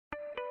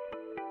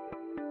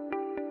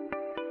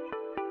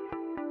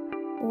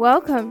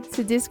Welcome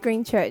to This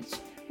Green Church.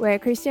 We're a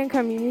Christian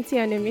community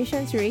on a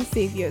mission to raise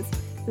saviors,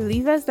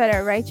 believers that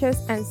are righteous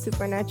and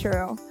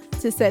supernatural,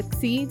 to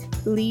succeed,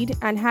 lead,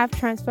 and have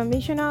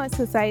transformational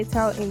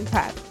societal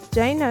impact.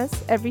 Join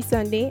us every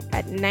Sunday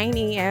at 9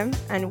 a.m.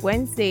 and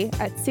Wednesday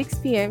at 6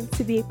 p.m.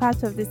 to be a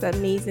part of this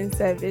amazing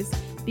service.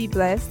 Be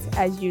blessed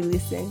as you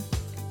listen.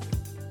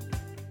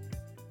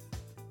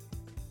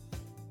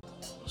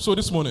 So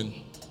this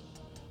morning,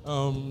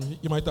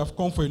 you might have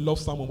come for a love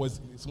sermon.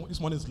 This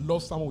morning is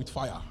love sermon with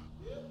fire.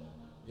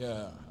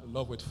 Yeah,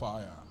 love with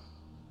fire.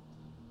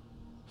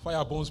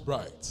 Fire burns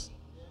bright.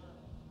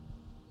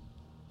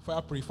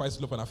 Fire purifies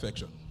love and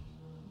affection.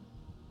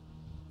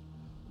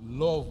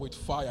 Love with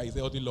fire is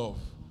healthy love.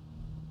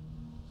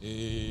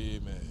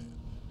 Amen.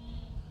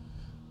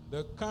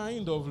 The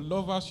kind of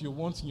lovers you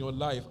want in your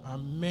life are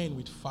men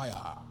with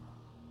fire.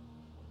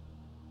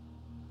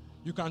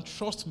 You can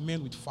trust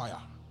men with fire.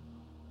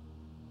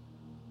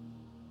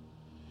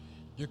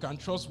 You can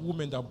trust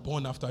women that are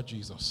born after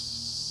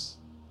Jesus.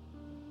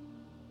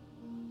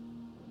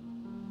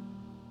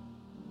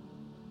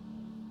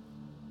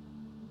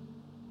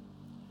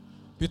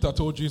 Peter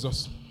told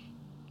Jesus,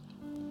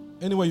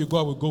 anywhere you go,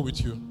 I will go with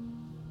you.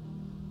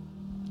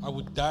 I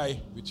will die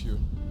with you.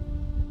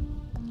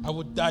 I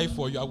will die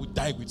for you. I will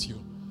die with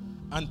you.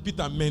 And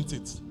Peter meant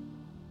it.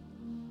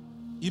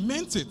 He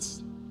meant it.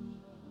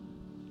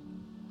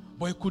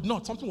 But he could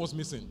not. Something was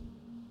missing.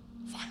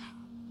 Fire.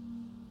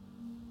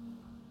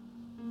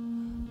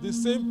 The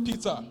same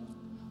Peter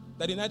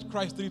that denied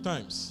Christ 3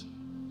 times.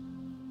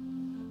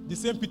 The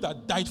same Peter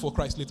died for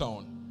Christ later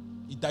on.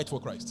 He died for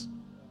Christ.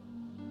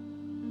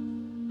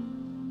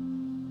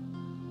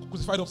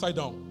 Crucified upside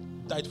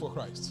down, died for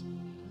Christ.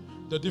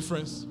 The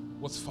difference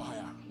was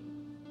fire.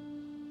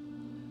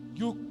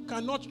 You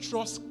cannot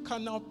trust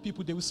carnal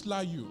people, they will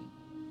slay you.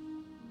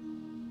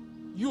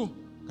 You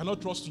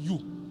cannot trust you.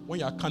 When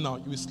you are carnal,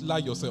 you will slay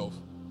yourself.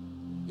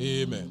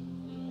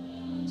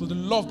 Amen. So the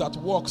love that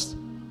works,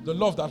 the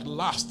love that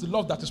lasts, the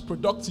love that is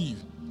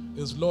productive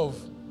is love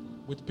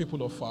with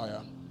people of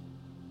fire.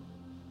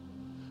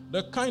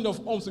 The kind of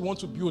homes we want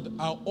to build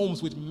are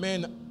homes with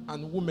men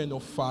and women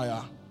of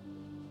fire.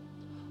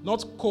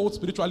 Not cold,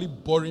 spiritually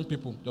boring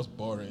people, just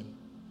boring.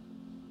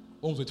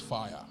 Homes with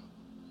fire.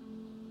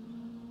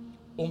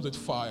 Homes with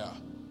fire.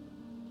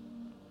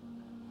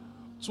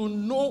 To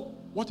know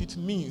what it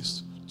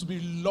means to be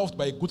loved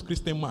by a good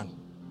Christian man.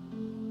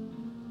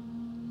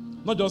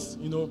 Not just,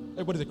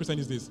 everybody's a Christian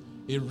these days.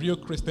 A real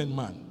Christian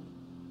man.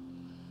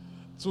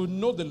 To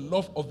know the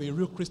love of a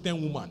real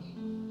Christian woman.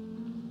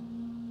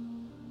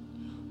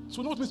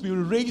 To know what it means to be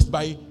raised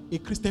by a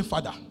Christian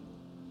father.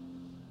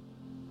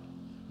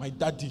 My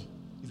daddy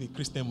is a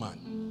Christian man.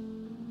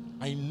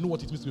 I know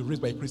what it means to be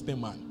raised by a Christian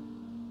man.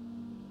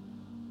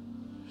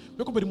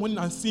 Wake up in the morning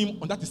and see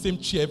him on that same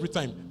chair every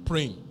time,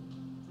 praying.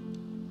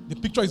 The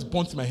picture is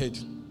burnt in my head.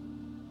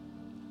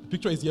 The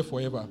picture is here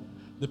forever.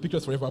 The picture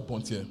is forever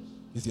burnt here.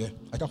 It's here.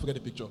 I can't forget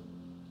the picture.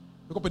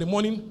 Wake up in the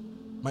morning,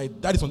 my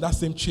dad is on that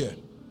same chair.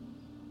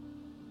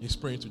 He's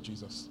praying to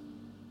Jesus.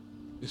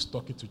 He's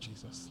talking to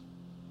Jesus.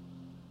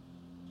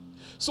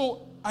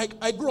 So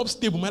I grew up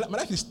stable. My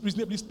life is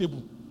reasonably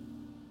stable.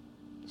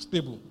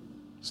 Stable.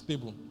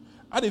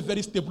 I had a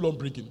very stable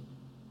upbringing.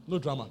 No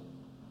drama.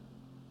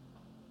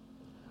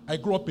 I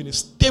grew up in a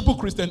stable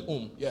Christian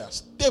home. Yeah,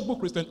 stable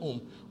Christian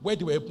home. Where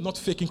they were not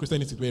faking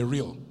Christianity, they were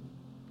real.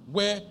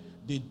 Where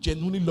they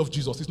genuinely love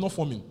Jesus. It's not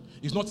forming.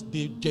 It's not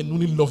they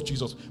genuinely love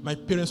Jesus. My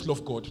parents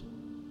love God.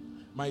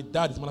 My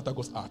dad is man after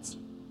God's heart. So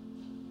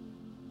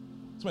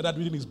my dad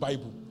reading his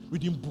Bible,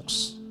 reading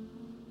books.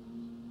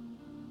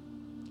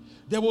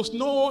 There was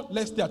no,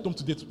 let's stay at home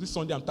today. This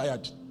Sunday I'm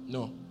tired.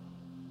 No.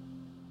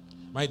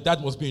 My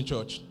dad must be in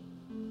church.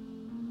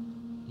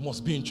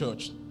 Must be in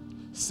church.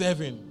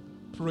 Serving,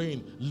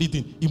 praying,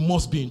 leading. He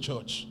must be in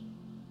church.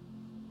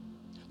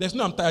 There's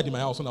no I'm tired in my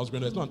house when I was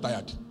growing up. There's no I'm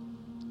tired.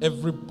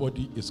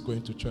 Everybody is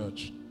going to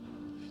church.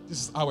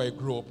 This is how I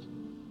grew up.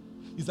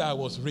 This is how I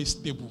was raised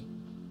stable.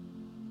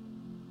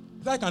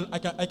 This is how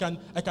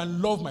I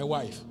can love my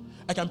wife.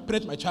 I can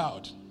parent my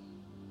child.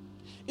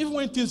 Even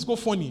when things go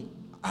funny,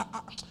 I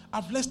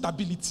have less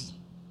stability.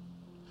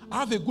 I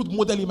have a good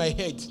model in my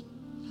head.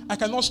 I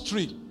cannot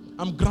stray.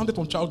 I'm grounded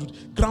from childhood.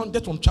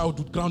 Grounded.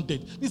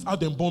 This is how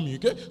they born me,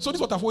 okay? So this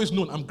is what I've always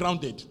known. I'm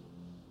grounded.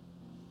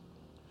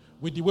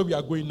 With the way we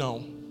are going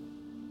now,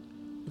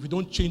 if we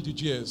don't change the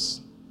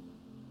gears,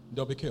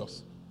 there'll be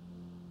chaos.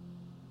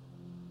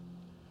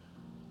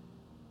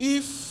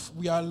 If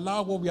we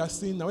allow what we are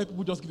seeing now,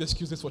 people just give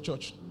excuses for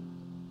church.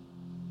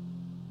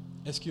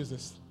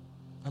 Excuses.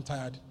 I'm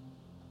tired.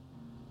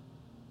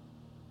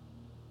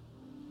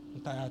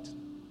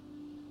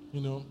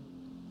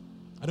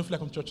 I don't feel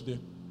like I'm church today.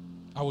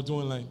 I will do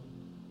online.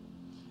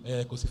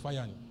 Because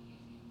fire.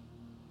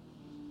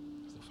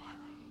 It's the fire.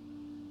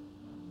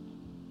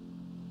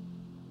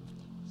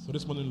 So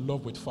this morning,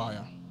 love with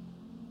fire.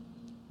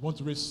 We want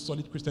to raise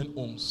solid Christian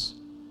homes.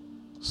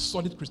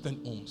 Solid Christian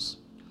homes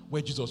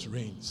where Jesus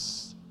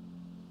reigns.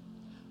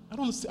 I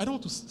don't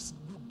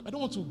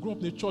want to grow up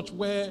in a church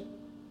where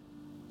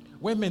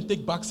Where men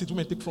take back seats,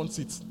 women take front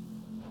seats.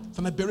 It's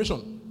an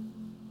aberration.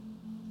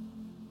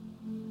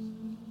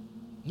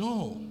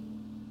 No.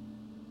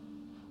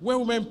 Where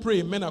women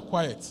pray, men are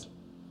quiet.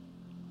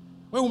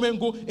 When women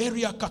go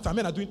area kata,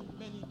 men are doing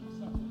many.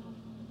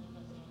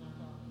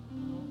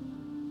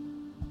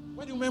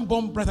 When the women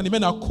burn bright and the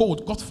men are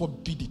cold, God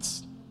forbid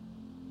it.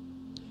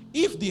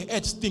 If the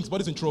head stinks,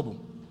 body's in trouble.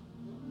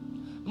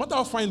 No matter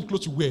how fine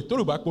clothes you wear,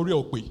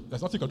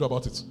 there's nothing you can do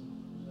about it.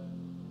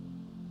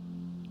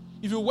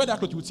 If you wear that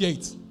clothes, you will tear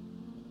it.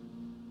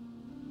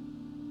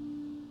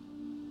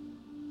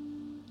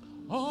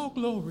 Oh,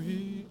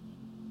 glory.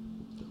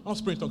 I'm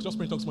just praying tongues,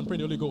 I'm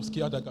praying the Holy Ghost.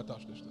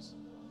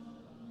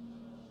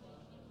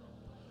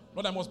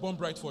 Lord, I must burn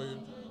bright for you.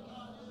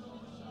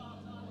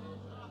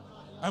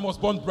 I must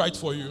burn bright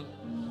for you.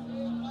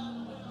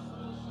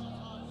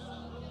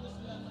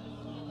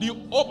 The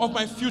hope of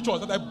my future is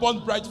that I burn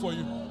bright for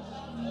you.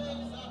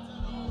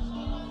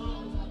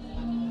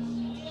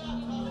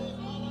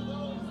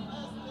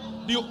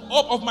 The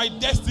hope of my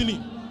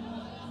destiny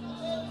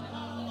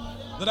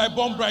that I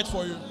burn bright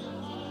for you.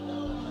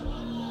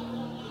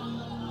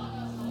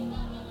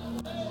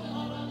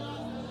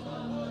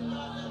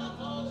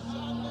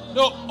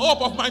 The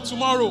hope of my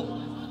tomorrow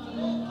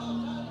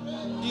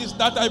is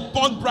that I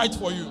burn bright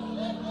for you.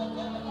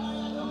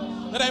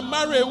 That I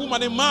marry a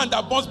woman, a man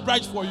that burns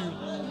bright for you.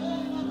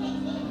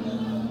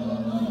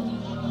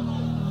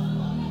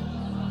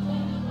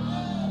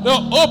 The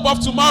hope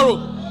of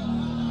tomorrow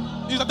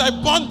is that I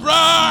burn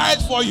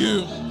bright for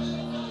you.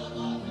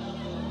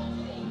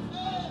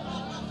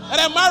 And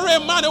I marry a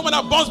man, a woman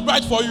that burns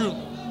bright for you.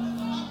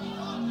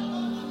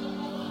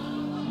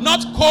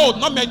 Not cold,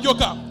 not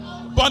mediocre,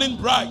 burning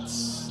bright.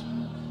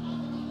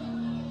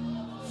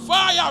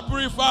 Fire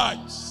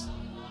purifies.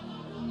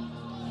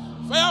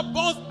 Fire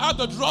burns out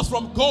the dross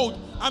from gold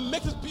and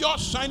makes it pure,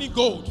 shiny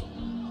gold.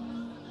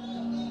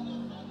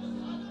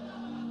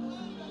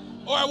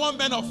 Oh, I want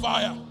men of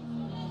fire.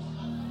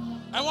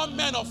 I want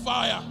men of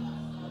fire.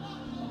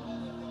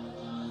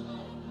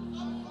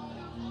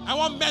 I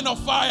want men of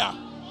fire.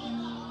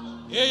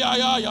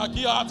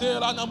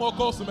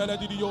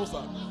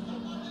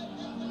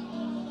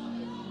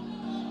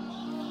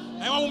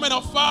 I want women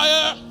of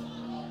fire.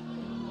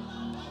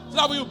 So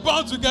that we will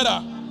burn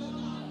together.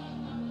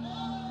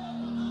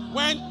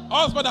 When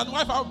husband and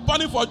wife are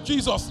burning for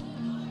Jesus,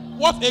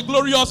 what a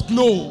glorious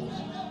glow.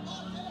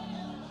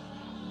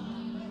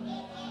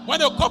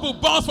 When a couple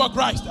burns for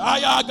Christ,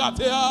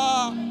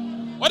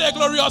 what a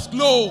glorious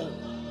glow.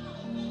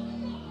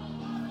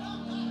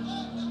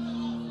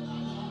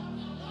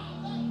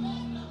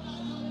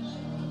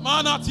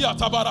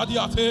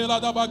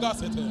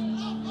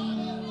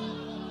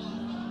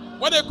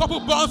 When a couple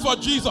burns for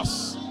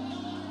Jesus,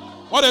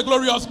 what a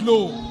glorious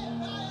glow.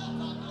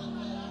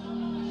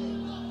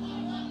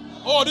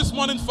 Oh, this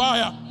morning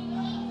fire.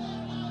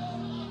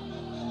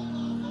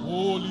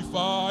 Holy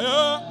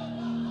fire,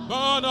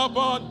 burn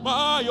upon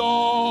my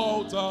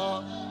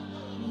altar.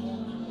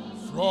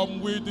 From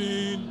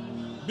within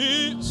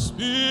me,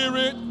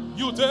 Spirit,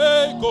 you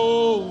take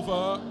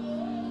over.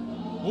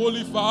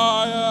 Holy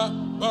fire,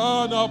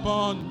 burn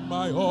upon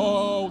my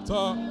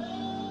altar.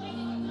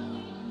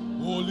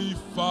 Holy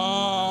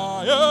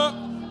fire,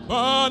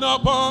 burn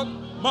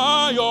upon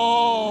my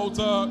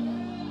altar.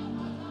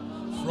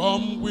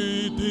 From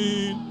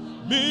within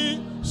me,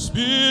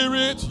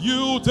 Spirit,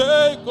 you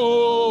take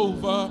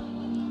over.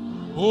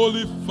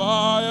 Holy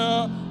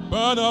fire,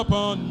 burn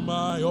upon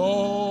my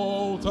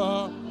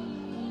altar.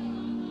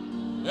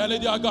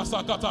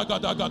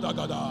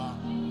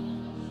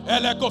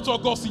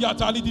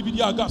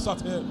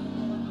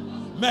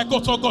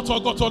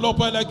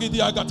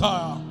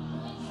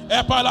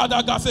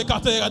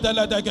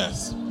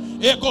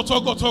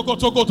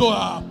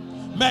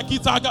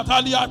 Mekita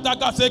Gatalia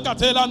Dagase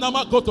Catela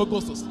Namakoto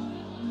Gostos.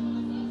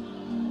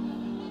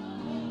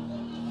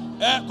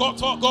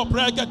 Ekotoko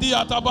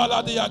Pregadia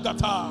Tabala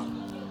Diagata.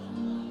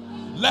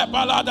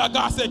 Lepalada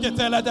Gase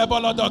Ketela de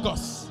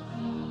Boladogos.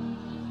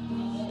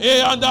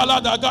 Andala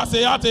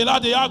Dagase Atela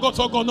de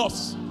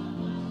Agotogonos.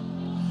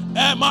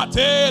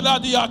 Ematela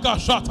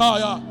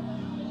Diakashataya.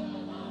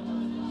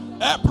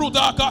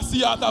 Eprudaka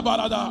Siata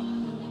Balada.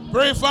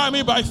 Purify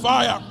me by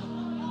fire.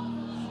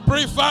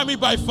 Purify me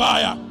by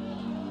fire.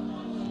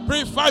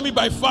 Purify me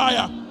by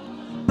fire.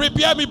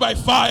 Prepare me by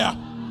fire.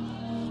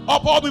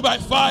 Uphold me by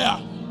fire.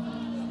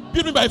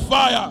 Build me by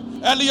fire.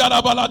 Are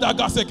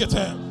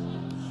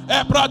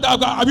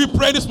we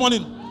praying this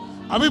morning?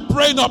 Are we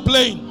praying or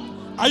playing?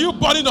 Are you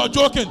burning or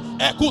joking?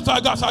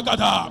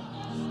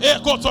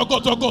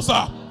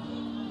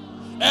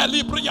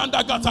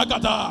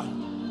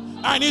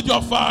 I need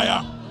your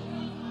fire.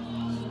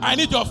 I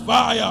need your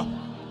fire.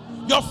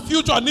 Your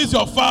future needs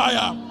your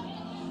fire.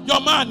 Your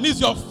man needs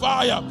your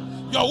fire.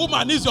 Your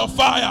woman needs your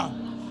fire.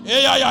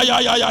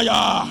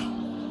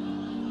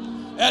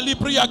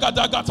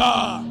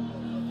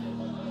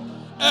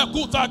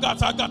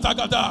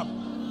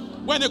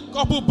 When a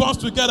couple burns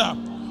together,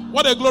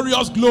 what a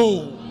glorious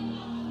glow.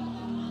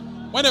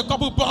 When a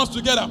couple burns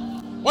together,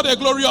 what a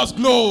glorious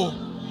glow.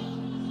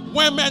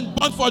 Women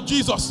born for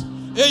Jesus.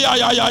 Yeah,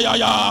 yeah, yeah, yeah,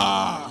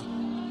 yeah.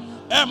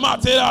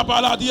 Ematera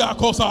baladia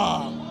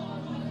cosa.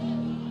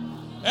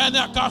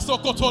 Ena caso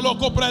cotolo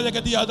copre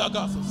de dia da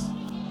gasas.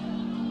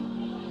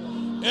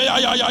 Yeah,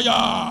 yeah, yeah,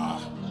 yeah.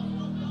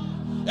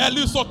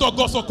 Elisoto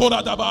goso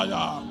kora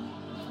dabaya.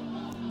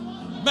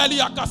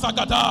 Melia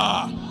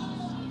kasagada.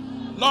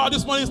 Lord,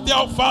 this morning stay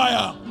on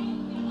fire.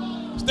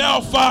 Stay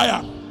on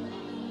fire.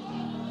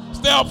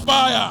 Stay on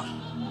fire.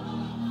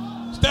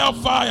 Stay on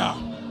fire.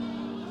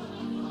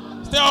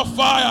 Stay on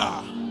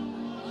fire.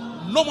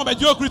 No more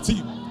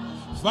mediocrity.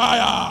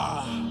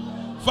 Fire.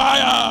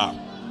 Fire.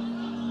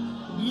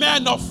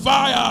 Men of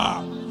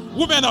fire.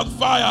 Women of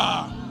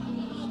fire.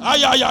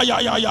 Ay, ay, ay,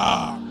 ay, ay,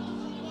 ay.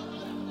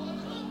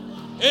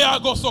 Ea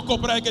go soko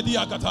prege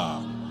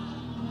diagata.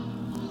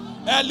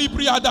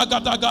 Elibria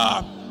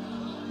dagataga.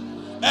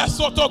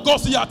 Esoto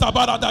gosi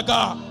atabara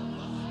daga.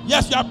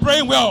 Yes, you are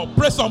praying well.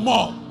 Pray some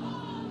more.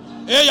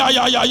 Ea ya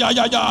ya ya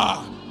ya ya.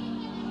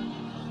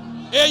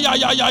 Ea ya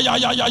ya ya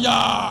ya ya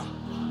ya.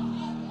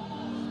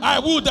 I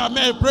would that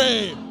men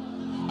pray.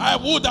 I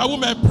would that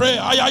women pray.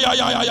 Ay ya ya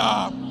ya ya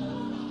ya.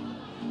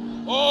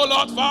 Oh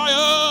Lord,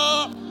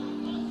 fire.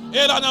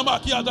 Ela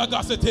namakia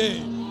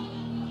dagasete.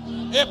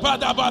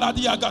 Epada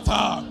baradia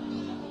gata.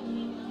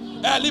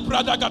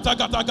 Elibra dagata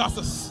gata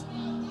gasas.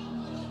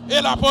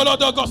 Ela polo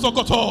dogo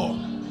sokoto.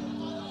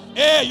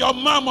 Hey, your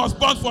mom was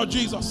born for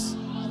Jesus.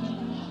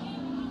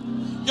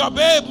 Your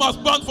babe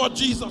must burn for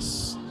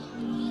Jesus.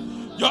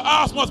 Your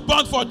house must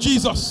burn for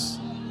Jesus.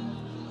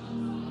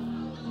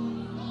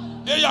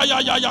 Yeah, yeah, yeah,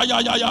 yeah, yeah,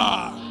 yeah,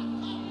 yeah.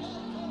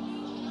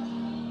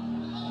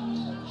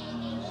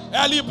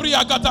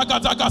 Elibria gata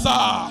gata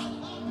gata.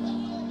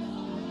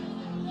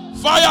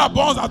 Fire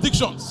burns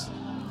addictions.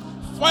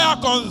 Fire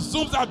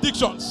consumes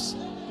addictions.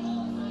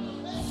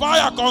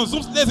 Fire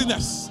consumes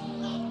laziness.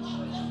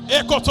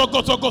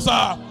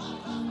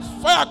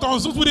 Fire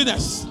consumes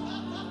wickedness.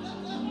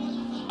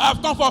 I've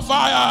come for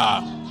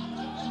fire.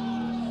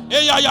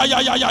 Yeah, yeah, yeah,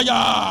 yeah, yeah,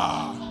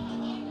 yeah.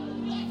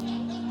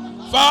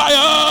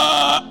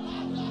 Fire.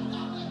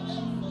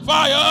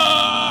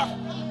 Fire.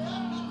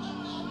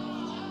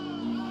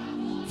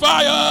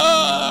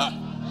 Fire.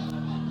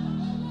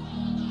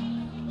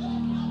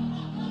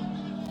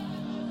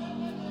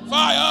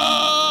 Fire.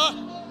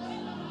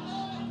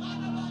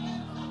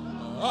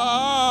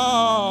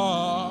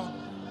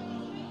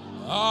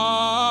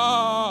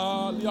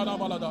 Liana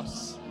Maladas.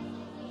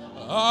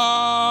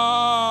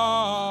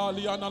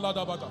 Liana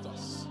Lada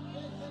Bagatas.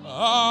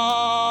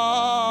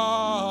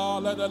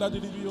 Leda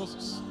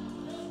Diviosus.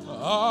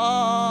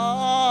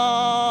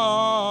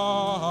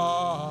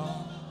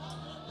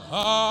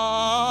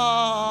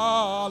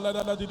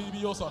 Leda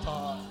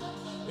Diviosata.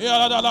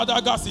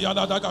 Yada Gassia,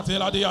 Lada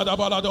Gatela, the other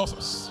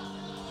Baladosus.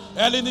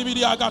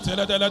 Elinibidia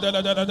Gatela,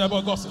 the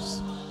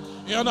Bogosus.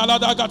 Yana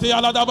Lada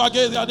Gatia, the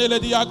Bagazia, the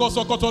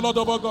Diagoso Cotolo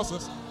de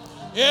Bogosus.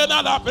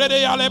 Ena la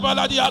predea le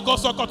baladia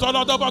goso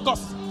cotolo do bogos.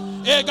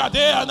 E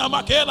gadea na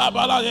makela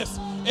balades.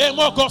 E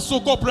moko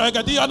suko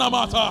pregadia na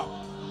mata.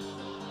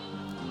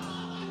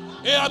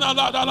 E ana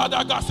la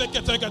da gase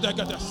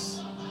ketegedegedes.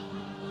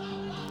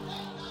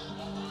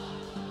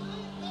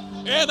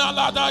 Ena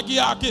la da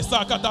gia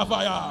kisa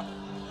katavaya.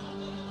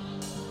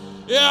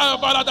 E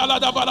balada la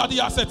da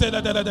baladia sete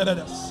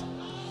de.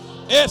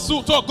 E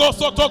suto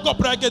goso toko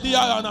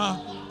pregadia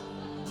ana.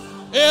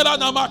 Era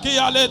na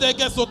makia le de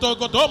que soto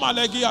toma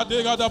le guia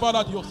de da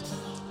para Dios.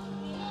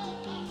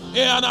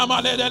 E ana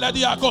male de le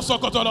dia goso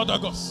cotolo de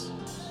gos.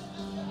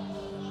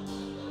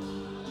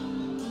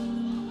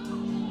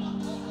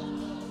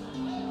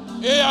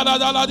 E ana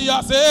da la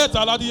dia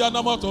seta la dia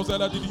na moto se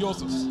la di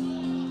diosos.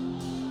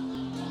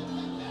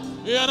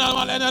 E ana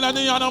male na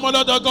dia na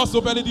moto de gos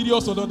per di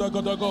dioso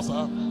de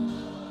gosa.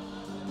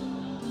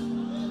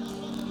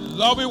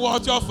 Lord, we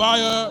want your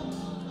fire.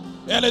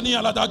 Eleni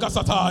ala da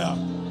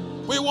gasataya.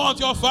 We want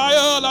your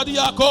fire, la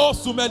diako,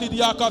 sumeli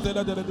diaka,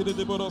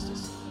 de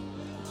borosis.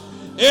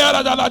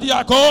 Era da la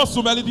diako,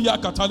 sumeli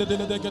diaka, tale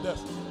de gedes.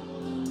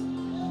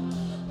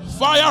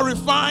 Fire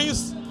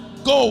refines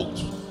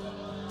gold.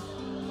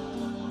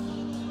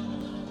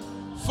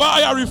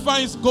 Fire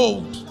refines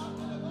gold.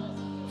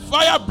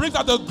 Fire brings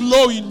out the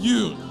glow in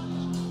you.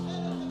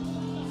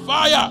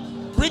 Fire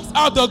brings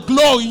out the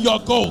glow in your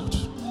gold.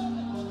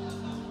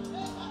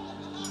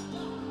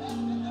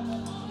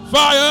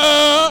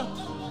 Fire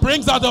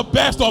brings out the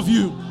best of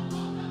you.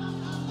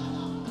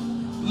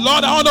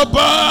 Lord, I want to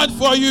burn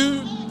for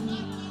you.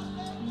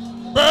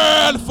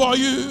 Burn for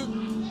you.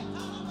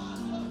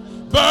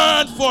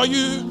 Burn for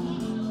you.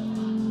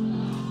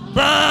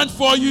 Burn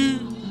for you.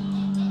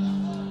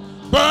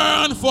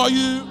 Burn for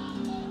you.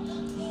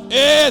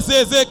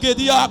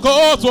 Ezezekedia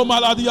koto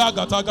maladia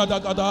gata gata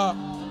gata.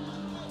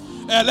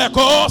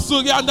 Eleko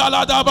suganda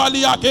la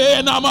dabalia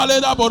ke na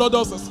maleda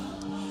borodoses.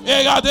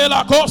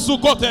 Egadela kosu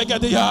kote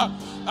gedia.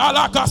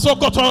 Alaka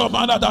sokoto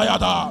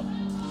manadayada.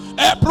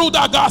 E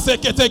pruda gase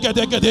kete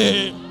gede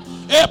gede.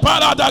 E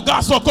parada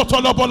gaso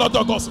kotolo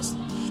bolodogos.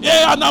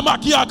 E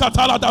anamakia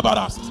katala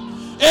dabaras.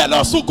 E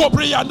lo suko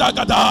prianda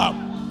gada.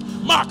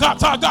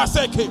 Makata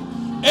gaseke.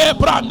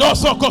 Ebra no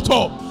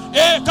sokoto.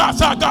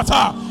 Gata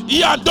gata.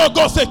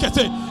 Iandogo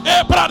sekete.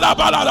 Ebra la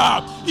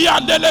balada.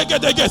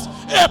 Iandelegedeges.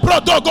 Ebro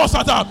dogo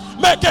sata.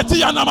 Meketi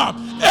yanama.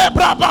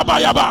 Ebra baba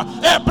yaba.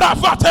 Ebra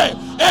fate.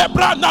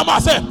 Ebra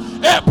namase.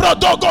 Ebro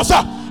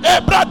dogosa.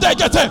 Ebra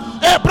degete.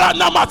 Ebra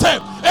namate.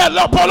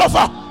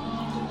 Elopolofa.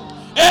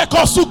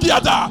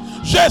 Ekosukiada.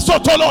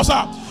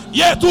 Jesotolosa.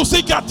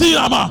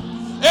 Yetusigatinama.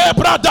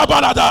 Ebra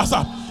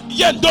dabaladasa.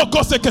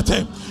 Yendoko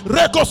sekete.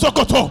 Reko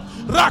sokoto.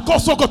 Rako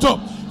sokoto.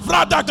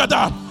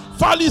 Vradagada.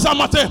 Faliza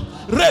mate.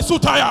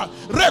 Resutaya.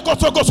 Reko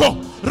sokoto.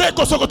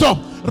 Reko sokoto.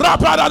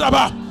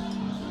 Rapadadaba.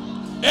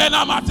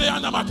 Enamate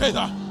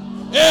anamakeza.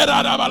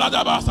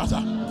 Eradabaladaba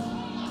sasa.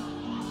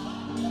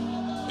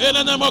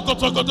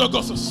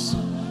 Elenemokotokotokosos.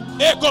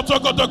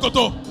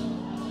 Ekotokotokoto.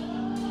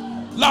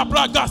 La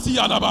bragasi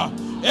adaba.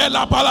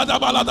 Ela balada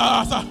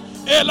balada.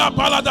 Ela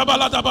balada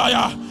balada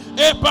baya.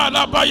 Eba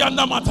la baya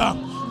namata.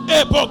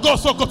 Ebo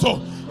gosokoto.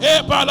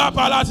 Eba la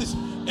balasis.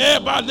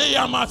 Eba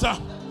leya mata.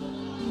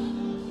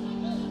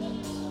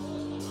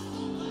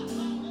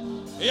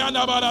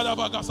 Eyana balada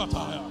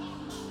bagasataya.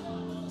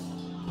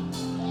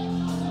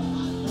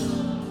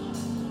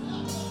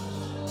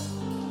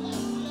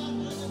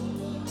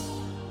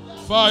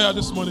 Fire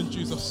this morning,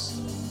 Jesus.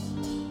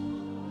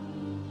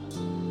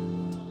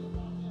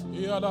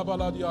 Eyana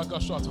baladi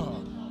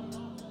akashata.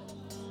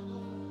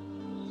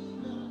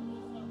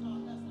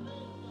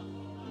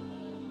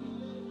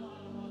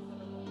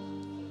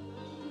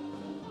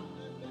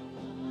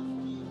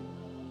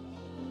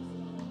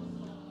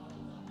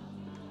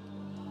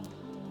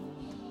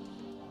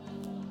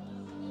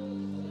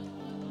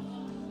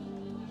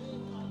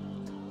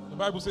 The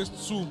Bible says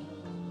 2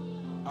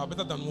 are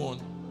better than 1.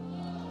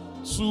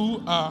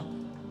 2 are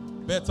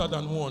better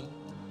than 1.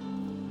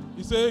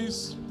 It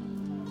says,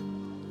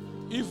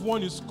 if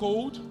one is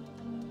cold,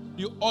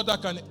 the other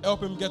can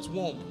help him get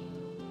warm.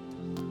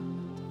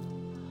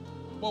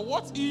 But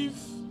what if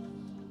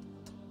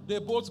they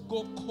both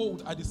go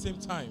cold at the same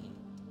time?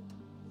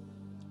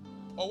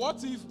 Or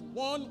what if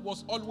one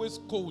was always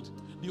cold,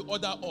 the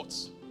other hot?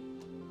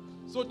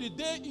 So the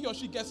day he or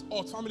she gets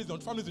hot, family's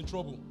in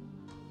trouble.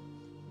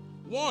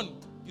 One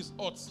is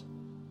hot,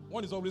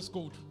 one is always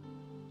cold.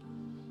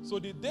 So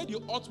the day the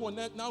hot one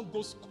now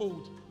goes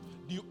cold,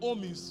 the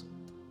home is cold.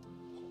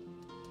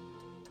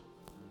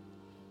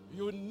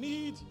 You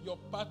need your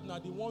partner,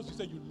 the ones you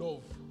say you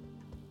love,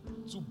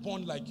 to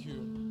bond like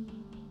you.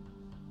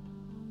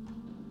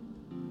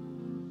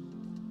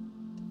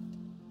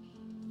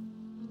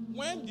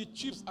 When the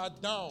chips are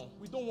down,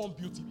 we don't want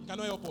beauty. It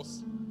cannot help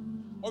us.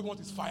 All we want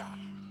is fire.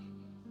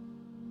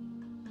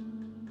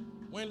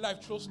 When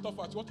life throws stuff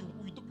at you,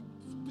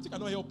 beauty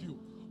cannot help you.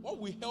 What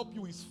will help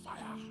you is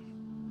fire.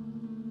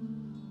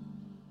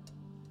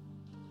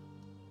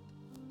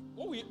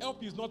 What will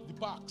help you is not the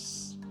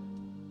box.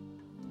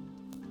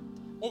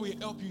 What will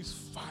help you is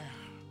fire.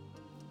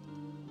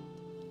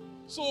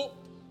 So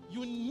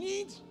you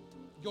need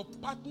your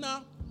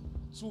partner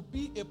to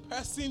be a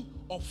person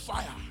of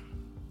fire.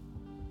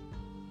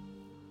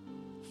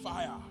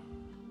 Fire.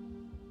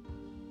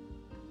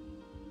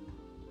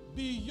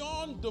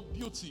 Beyond the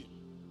beauty,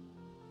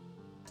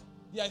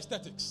 the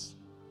aesthetics,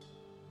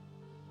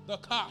 the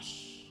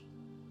cash,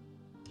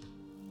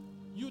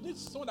 you need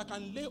someone that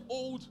can lay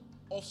hold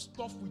of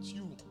stuff with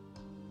you.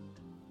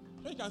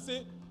 So you can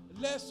say,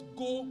 let's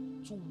go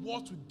to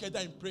war together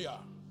in prayer.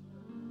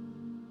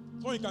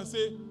 So you can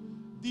say,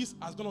 this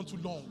has gone on too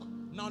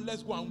long. Now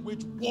let's go and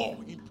wage war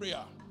in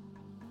prayer.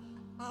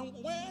 And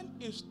when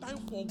it's time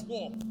for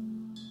war,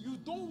 you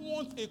don't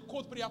want a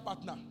cold prayer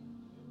partner.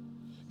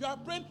 You are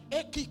praying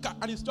a kicker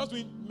and it's just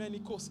doing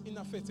menikos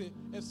inafete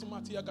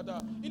esumati agada.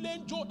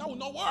 That will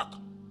not work.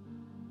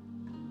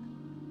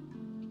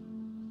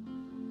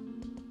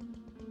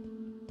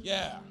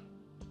 Yeah.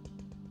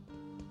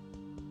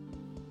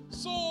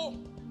 So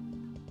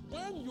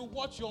when you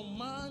watch your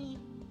man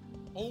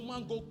or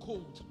woman go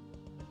cold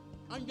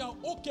and you are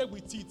okay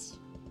with it,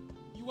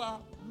 you are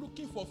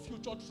looking for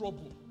future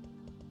trouble.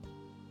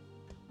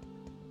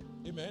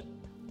 Amen.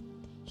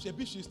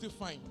 Shebi, she's still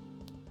fine.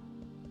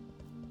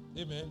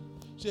 Amen.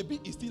 Shebi,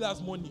 he still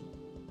has money.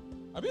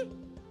 Abi?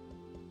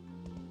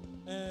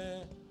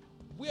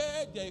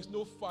 Where there is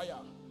no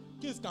fire,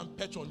 things can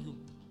perch on you.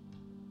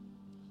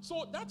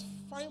 So that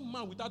fine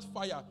man without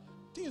fire,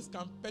 things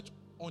can perch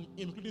on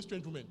him, including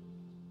strange women.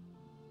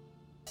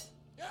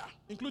 Yeah,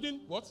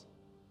 including what?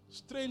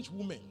 Strange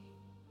women.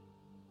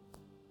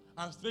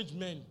 And strange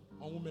men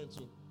on women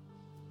too.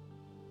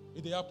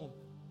 It they happen.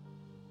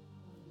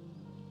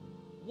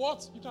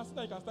 What? You can sit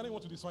there, you can stand and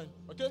want to this fine.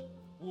 Okay?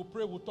 We'll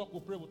pray, we'll talk,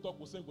 we'll pray, we'll talk,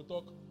 we'll sing, we'll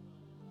talk.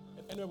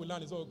 And anywhere we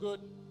land is all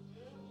good.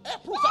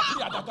 Just pray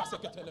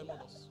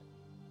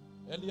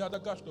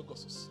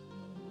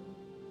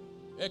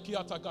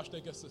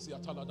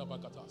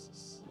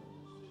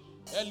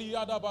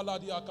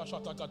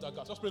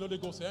the Holy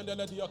Ghost.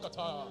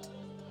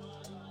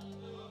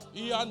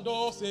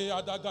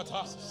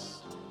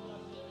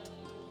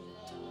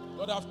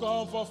 Lord, I've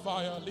come for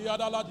fire.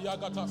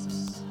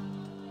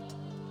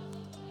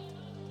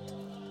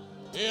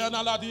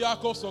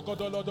 Eanaladiako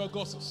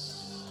sokodolodogosus.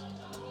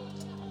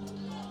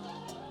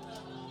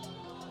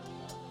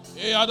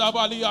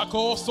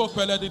 Eadabaliako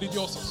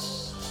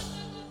sokpeledidiosus.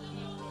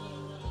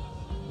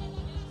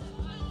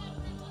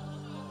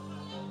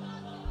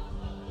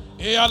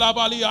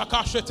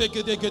 Ealabaliaka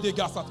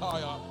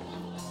shetegedegedgasataya.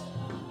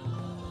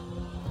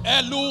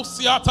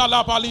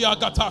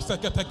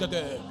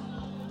 Elusiatalabaliagataseketegede.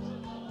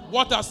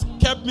 What has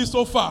kept me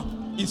so far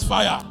is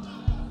fire.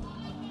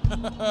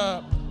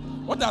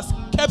 What has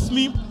kept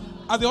me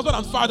as a husband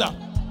and father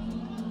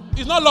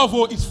is not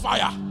love, it's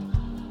fire.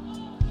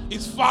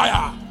 It's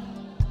fire.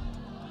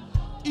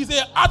 It's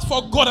a heart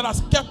for God that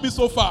has kept me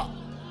so far.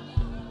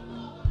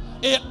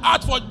 A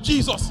heart for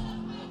Jesus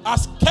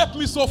has kept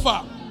me so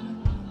far.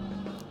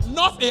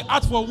 Not a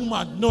heart for a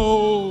woman.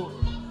 No.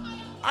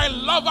 I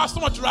love her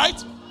so much,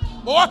 right?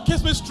 But what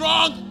keeps me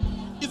strong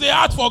is a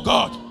heart for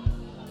God.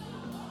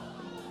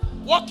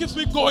 What keeps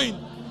me going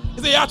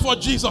is a heart for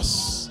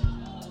Jesus.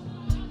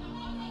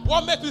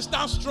 What makes me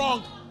stand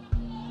strong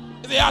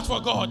is a heart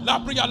for God. La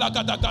priya la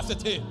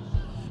gadagasete.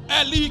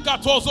 Eli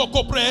gatozo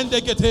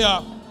koprehende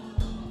getea.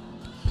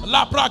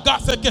 La praga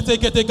se gete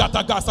gete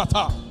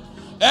gatagasata.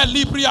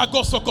 Eli priya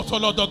goso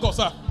kotolo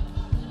dogosa.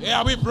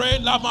 Here we pray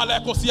la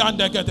maleko si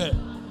ande gete.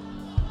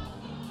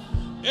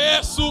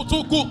 Esu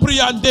tuku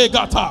priande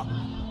gata.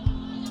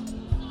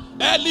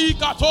 Eli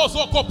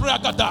gatozo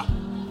kopreagada.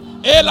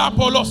 Ela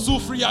polo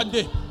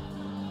sufriande.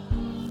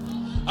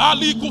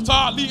 Ali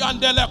kuta li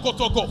andele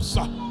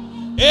kotogosa.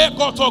 E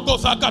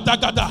kotogosa gada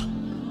gada.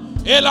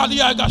 Ela li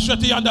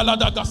agasheti andela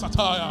daga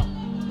sataya.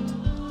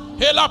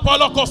 Ela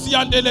polo kosi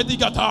andele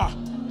digata.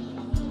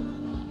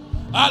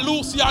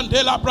 Alusi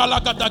andela brala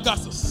gada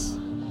gasas.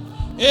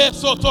 E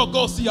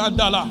sotogosi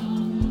andala.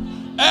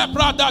 E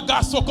brada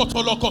gaso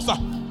kotolo kosa.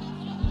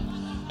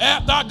 E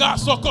daga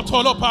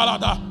sokotolo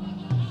parada.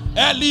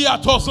 Elia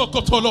toso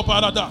kotolo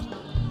parada.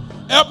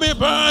 Help me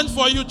burn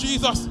for you,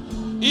 Jesus.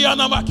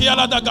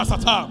 Ianamakiala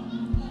dagasata.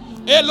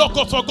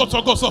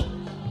 Elokotogotogoso.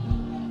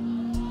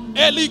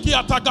 Eliki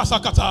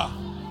atagasakata.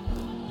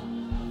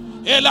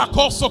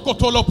 Elakoso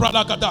kotolo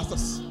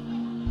pradagadasas.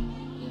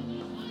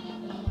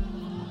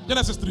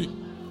 Genesis 3.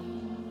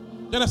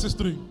 Genesis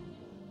 3.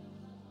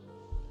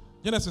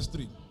 Genesis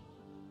 3.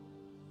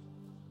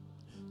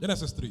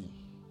 Genesis 3.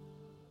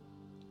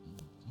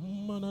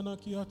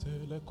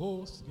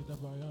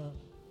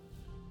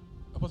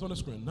 Up on the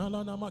screen.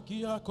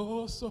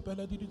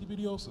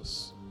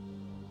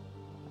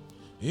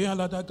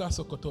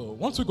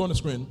 Once we go on the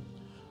screen,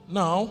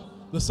 now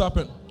the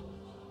serpent,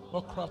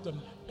 what crafted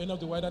any of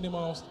the wild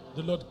animals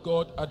the Lord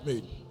God had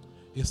made.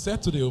 He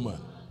said to the woman,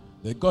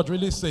 did God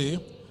really say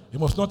you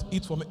must not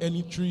eat from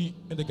any tree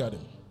in the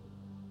garden?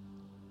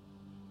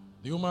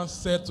 The woman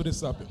said to the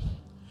serpent,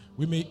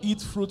 we may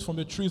eat fruit from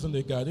the trees in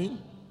the garden,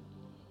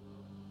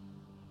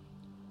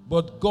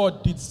 but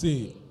God did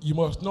say you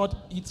must not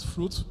eat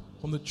fruit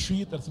from the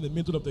tree that's in the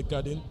middle of the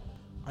garden,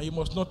 and you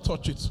must not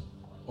touch it,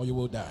 or you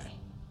will die.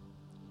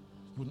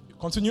 You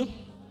continue?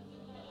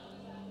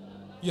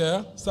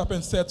 Yeah,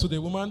 serpent said to the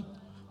woman,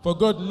 for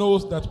God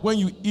knows that when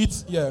you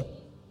eat, it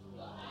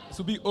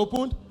will be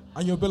opened,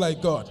 and you'll be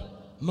like God,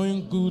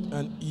 knowing good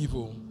and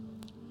evil.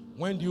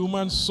 When the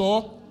woman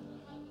saw,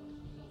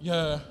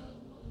 and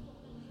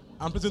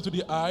pleasing to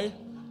the eye,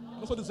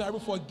 also desirable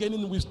for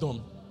gaining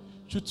wisdom,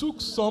 she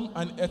took some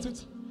and ate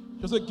it.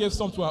 She also gave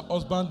some to her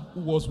husband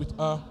who was with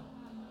her.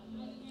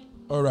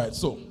 All right,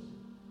 so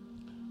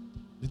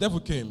the devil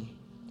came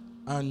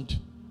and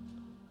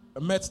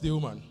met the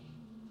woman,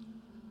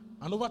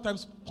 and over time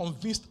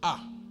convinced her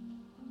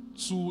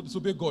to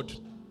disobey God,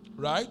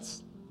 right?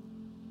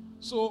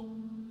 So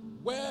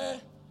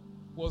where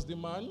was the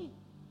man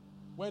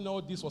when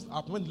all this was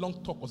happening, when the long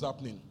talk was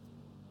happening?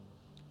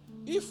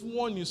 If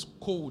one is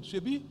cold,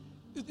 maybe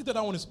if the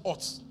other one is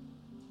hot,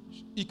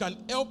 he can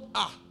help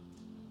her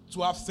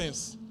to have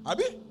sense.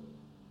 Abi?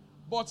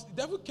 But the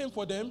devil came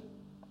for them,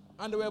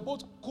 and they were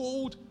both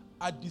cold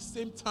at the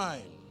same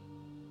time.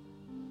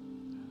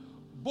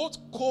 Both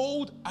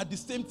cold at the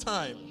same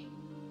time.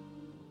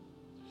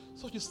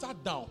 So she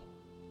sat down,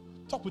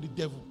 talked with the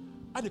devil,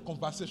 had a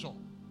conversation,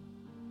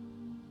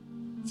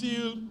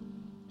 till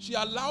she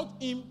allowed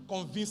him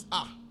convince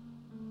her.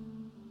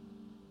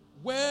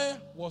 Where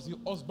was the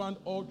husband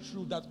all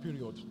through that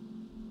period?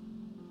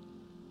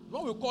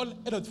 What we call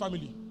head of the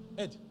family.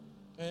 Head.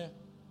 Where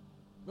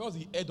was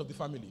the head of the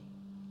family?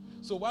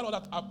 So while all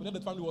that happened, head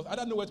of the family was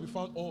either nowhere to be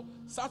found or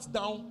sat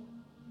down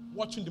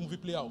watching the movie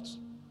play out.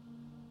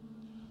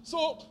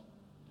 So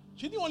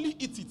she didn't only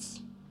eat it.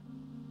 She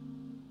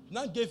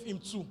now gave him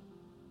two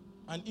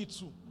and eat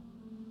two.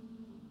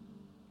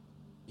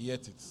 He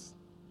ate it.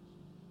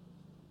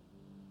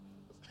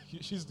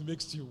 She's the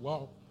mixed stew.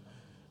 Wow.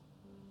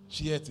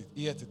 She ate it.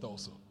 He ate it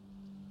also.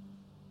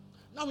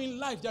 Now in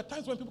life, there are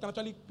times when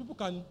people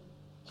can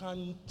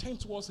tend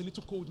towards a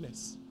little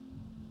coldness.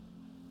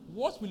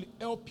 What will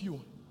help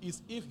you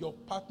is if your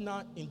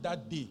partner in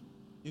that day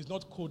is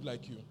not cold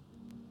like you.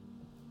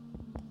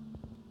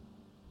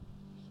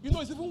 You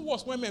know, it's even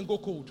worse when men go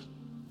cold.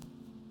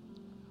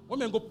 When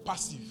men go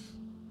passive.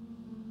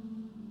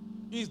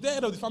 He's the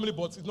head of the family,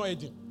 but he's not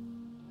heading.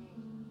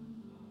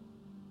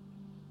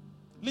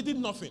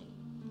 Leading nothing.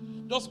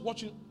 Just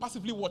watching,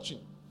 passively watching.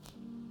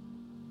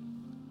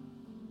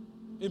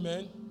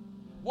 Amen.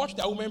 Watch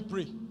the women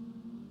pray.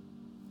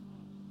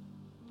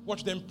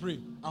 Watch them pray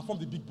and form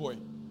the big boy.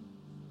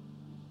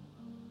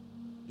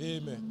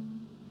 Amen.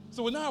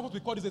 So we now have what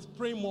we call this as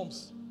praying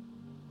moms.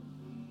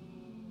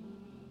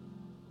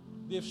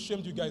 They've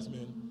shamed you guys,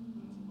 man.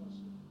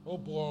 Oh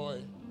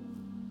boy.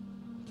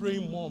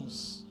 Praying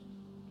moms.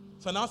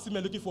 So now see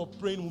men looking for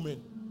praying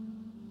women.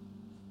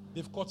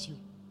 They've caught you.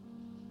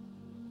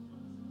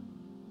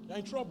 You're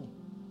in trouble.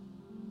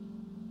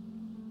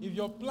 If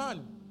your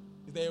plan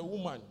is that a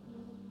woman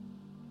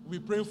will be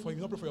praying for you,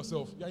 not pray for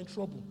yourself, you're in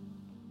trouble.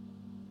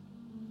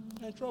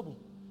 You're in trouble.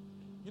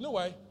 You know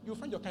why? You'll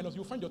find your kind of,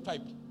 you'll find your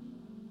type.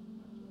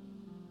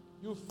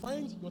 You'll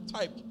find your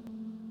type.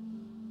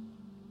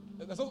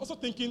 There's also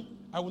thinking,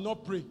 I will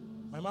not pray.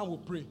 My man will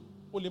pray.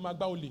 Ole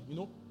magba ole, you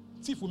know?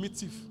 Thief will meet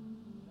thief.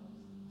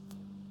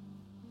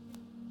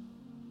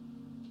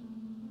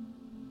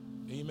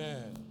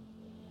 Amen.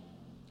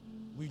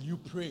 Will you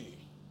pray?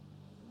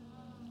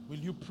 Will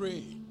you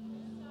pray?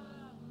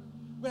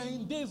 We're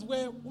in days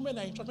where women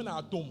are in church, men are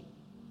at home.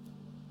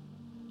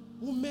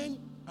 Women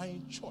are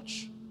in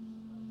church.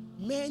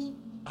 Men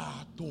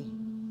are at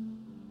home.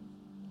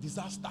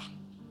 Disaster.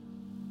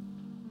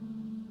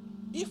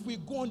 If we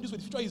go on this way,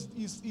 the future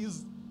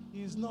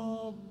is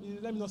not,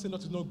 let me not say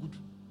not is not good.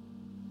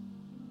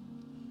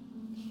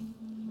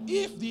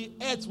 If the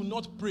earth will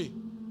not pray,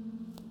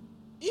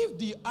 if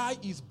the eye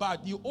is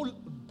bad, the whole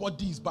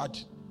body is bad.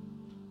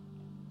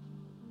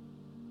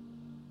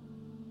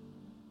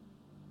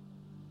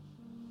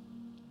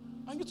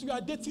 And you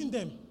are dating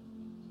them.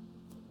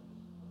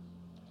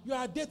 You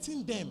are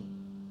dating them.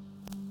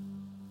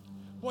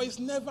 But it's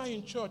never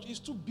in church. It's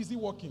too busy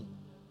working.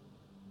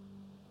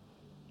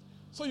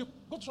 So you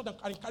go to church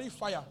and carry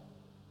fire.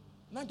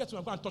 Now get to him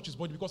and go and touch his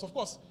body because, of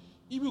course,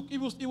 he will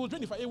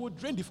drain the fire. It will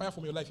drain the fire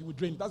from your life. It will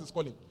drain. That's his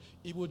calling.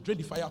 It will drain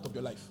the fire out of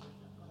your life.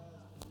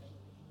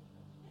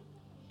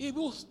 It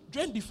will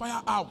drain the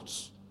fire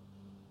out.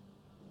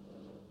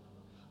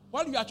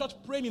 While you are at church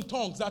praying in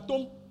tongues, at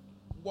home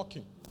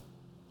working.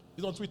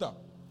 It's on Twitter.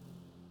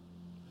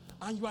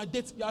 And you are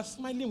dating, you are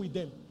smiling with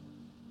them.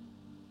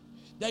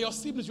 They are your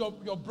siblings, your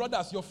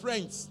brothers, your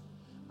friends.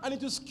 And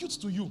it is cute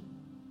to you.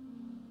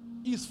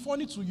 It's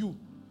funny to you.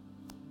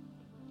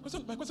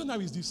 My question now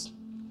is this.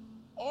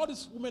 All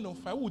these women on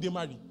fire, who would they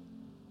marry?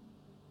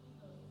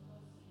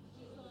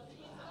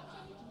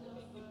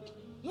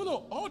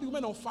 No, all the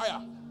women on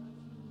fire.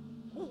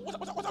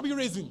 What are we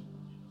raising?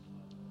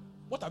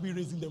 What are we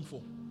raising them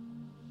for?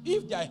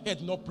 If their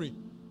head not pray.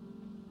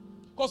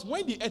 Because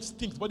when the head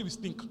stinks, the body will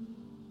stink.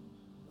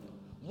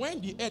 When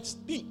the head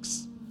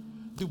stinks,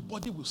 the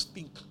body will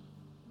stink.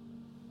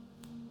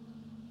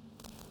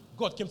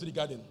 God came to the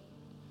garden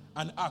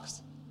and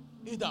asked,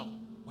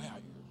 Adam, where are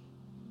you?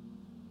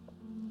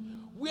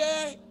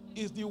 Where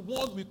is the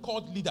one we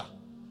called leader?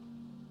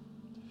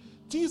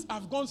 Things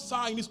have gone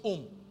sour in his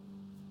home.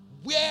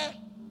 Where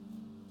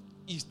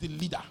is the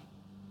leader?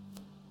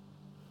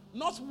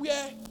 Not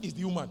where is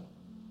the woman.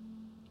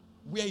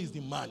 Where is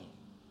the man?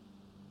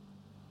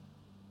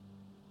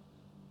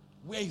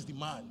 Where is the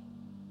man?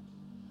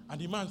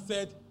 And the man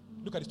said,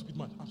 look at the stupid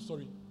man. I'm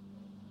sorry.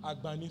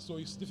 Agbani, so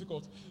it's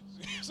difficult.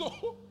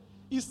 So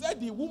he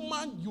said, the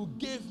woman you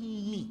gave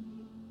me.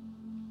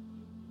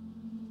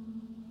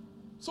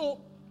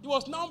 So he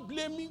was now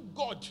blaming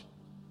God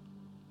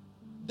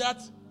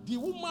that the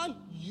woman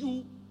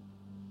you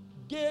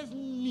gave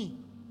me.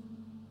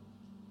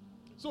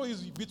 So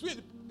he's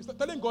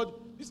telling God,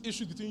 this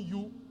issue between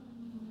you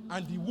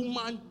and the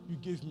woman you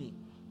gave me.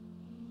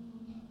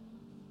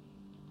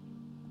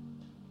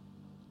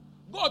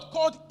 God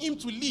called him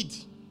to lead.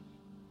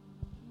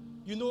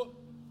 You know,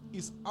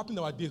 it's happening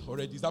our day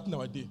already. It's happening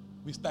our day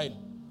with style.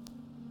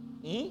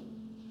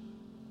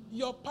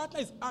 Your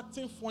partner is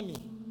acting funny.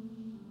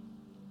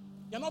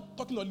 You're not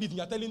talking or leading.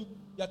 You're telling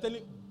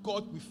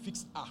God will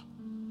fix her.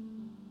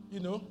 You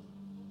know,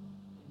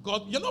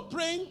 God. You're not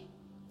praying,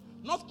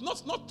 not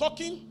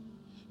talking.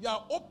 You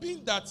are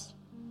hoping that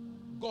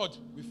God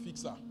will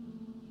fix her.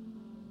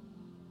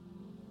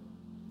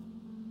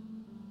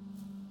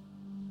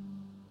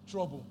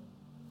 Trouble.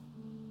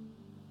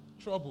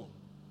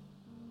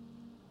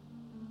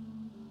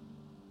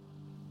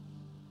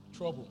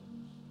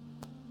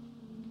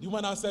 The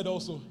woman said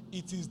also,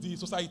 it is the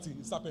society,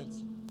 the serpent.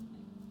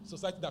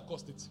 Society that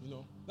caused it, you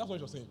know. That's what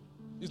you're saying.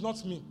 It's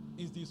not me,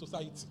 it's the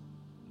society.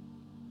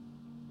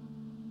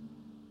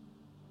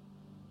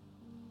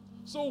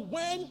 So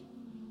when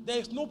there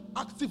is no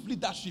active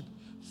leadership,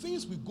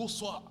 things will go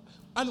so.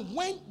 And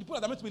when the people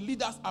that are meant to be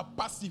leaders are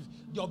passive,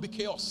 there will be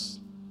chaos.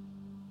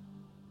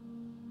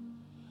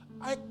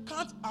 I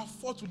can't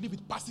afford to live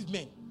with passive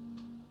men.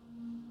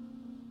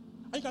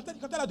 And you can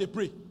tell how they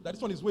pray that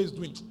this one is what he's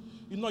doing.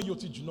 It's not your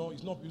teach, you know.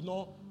 It's not.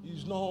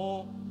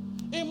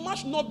 A man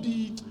should not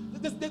be.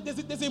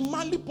 There's a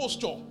manly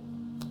posture.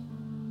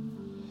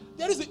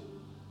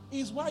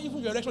 Is why even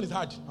your erection is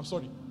hard. I'm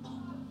sorry.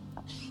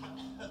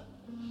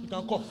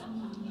 can cough.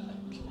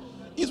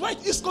 It's why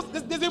there's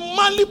a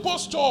manly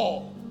posture.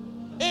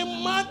 A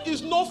man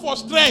is known for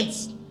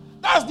strength.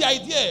 That's the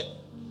idea.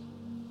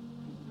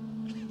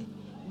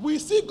 We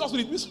see gospel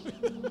in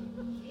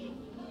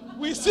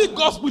we see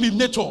gospel in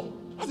nature.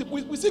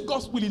 We see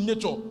gospel in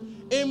nature.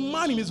 A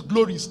man in his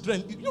glory is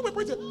strength. You know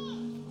what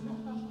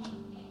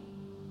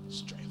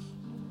strength.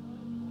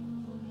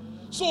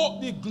 So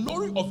the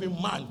glory of a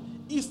man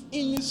is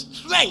in his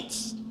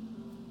strength.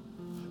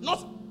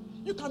 Not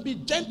you can be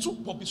gentle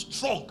but be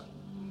strong.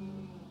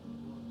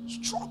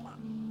 Strong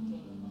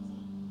man.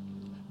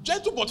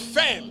 Gentle but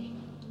firm.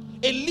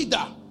 A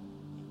leader.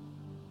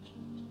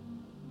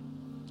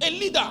 A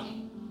leader.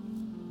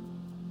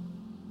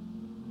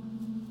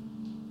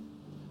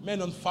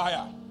 Men on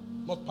fire,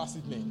 not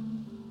passive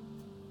men.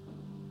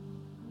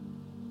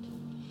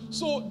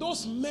 So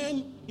those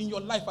men in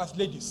your life as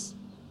ladies,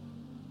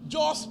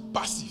 just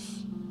passive,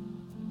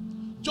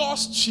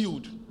 just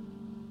chilled,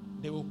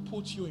 they will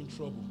put you in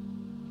trouble.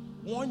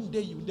 One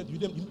day you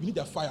need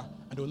their fire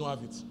and they will not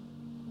have it.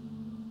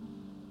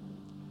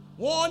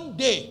 One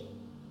day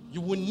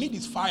you will need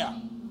his fire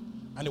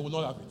and they will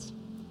not have it.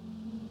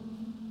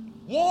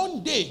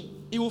 One day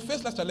he will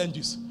face less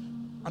challenges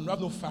and will have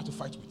no fire to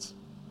fight with.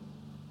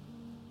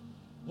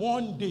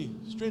 One day,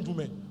 strange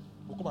women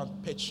will come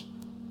and perch.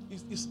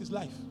 It's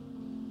life.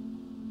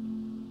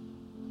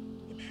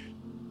 Amen.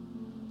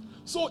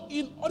 So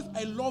in all,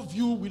 I love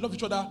you, we love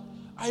each other.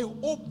 I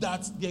hope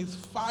that there is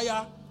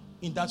fire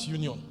in that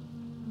union.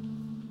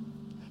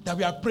 That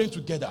we are praying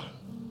together.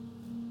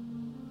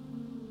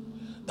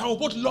 That we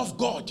both love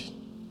God.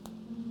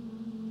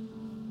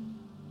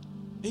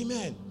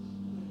 Amen.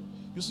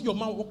 You see your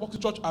man walk to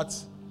church at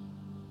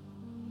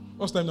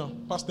what's time now?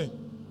 Past 10.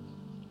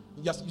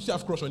 Yes, you still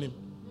have crush on him.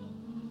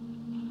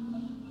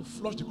 You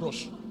flush the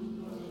crush.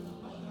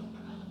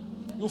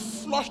 You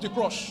flush the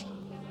crush.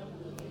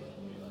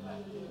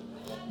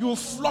 You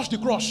flush the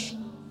crush.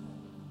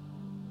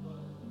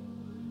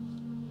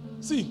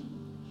 See,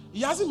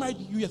 he hasn't married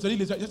you yet. He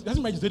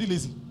hasn't married you. He's very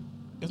lazy.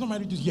 He has not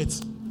married you yet.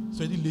 He's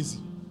already lazy.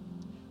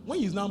 When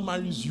he now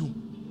marries you,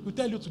 he'll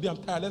tell you today, I'm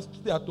tired. Let's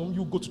stay at home.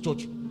 You go to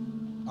church.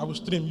 I will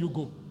stream. You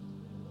go.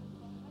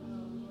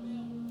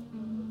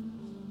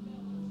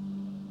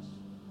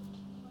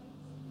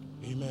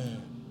 Amen.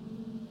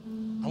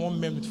 I want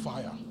men with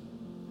fire.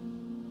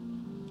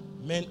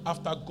 Men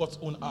after God's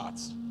own heart.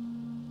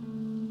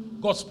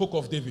 God spoke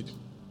of David.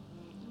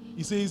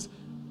 He says,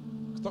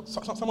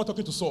 someone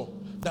talking to Saul,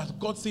 that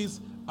God says,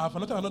 I have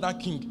another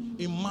king,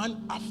 a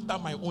man after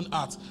my own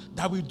heart,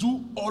 that will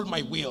do all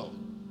my will.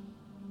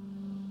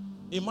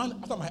 A man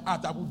after my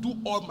heart that will do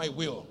all my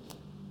will.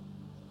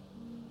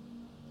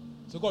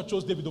 So God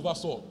chose David over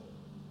Saul.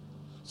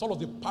 Saul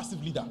was a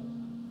passive leader.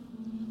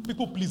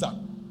 People pleaser.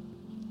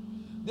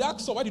 They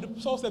asked Saul, why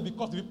did Saul say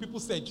because the people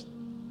said?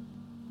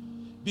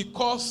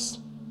 Because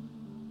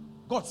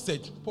God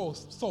said.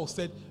 Saul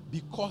said,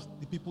 because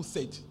the people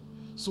said.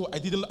 So I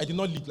did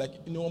not lead. Like,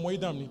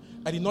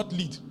 I did not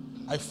lead.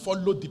 I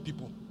followed the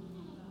people.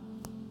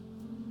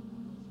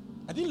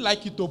 I didn't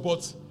like it though,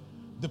 but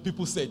the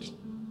people said.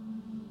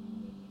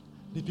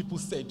 The people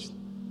said.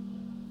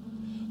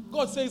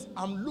 God says,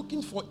 I'm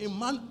looking for a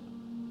man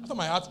after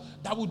my heart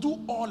that will do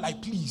all I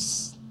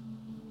please.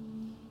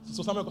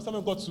 So Samuel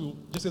got to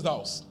Jesse's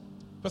house.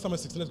 1 Samuel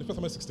 16. 1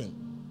 Samuel 16.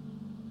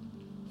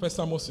 1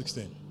 Samuel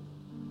 16.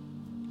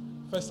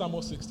 1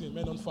 Samuel 16.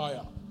 Men on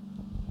fire.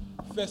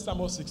 1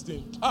 Samuel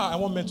 16. I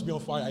want men to be on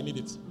fire. I need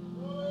it.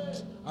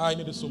 I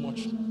need it so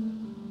much.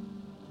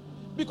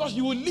 Because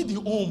you will lead the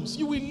homes.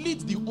 You will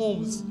lead the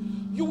homes.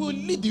 You will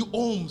lead the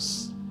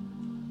homes.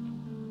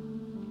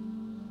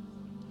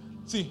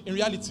 See, in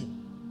reality,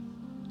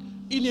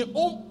 in a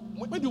home,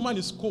 when the woman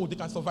is cold, they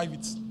can survive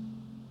it.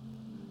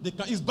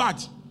 It's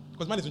bad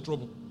because man is in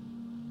trouble.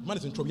 The man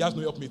is in trouble. He has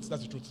no helpmate.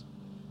 That's the truth.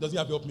 He doesn't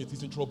have helpmate.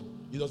 He's in trouble.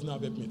 He doesn't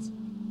have helpmate.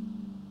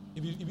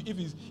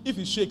 If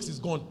he shakes, he's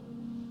gone.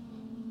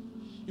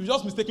 If he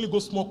just mistakenly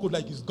goes small cold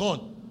like he's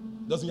gone,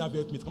 he doesn't have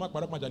helpmate. He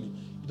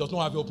does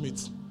not have helpmate.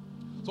 So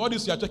all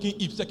this you are checking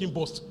hips, checking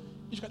bust.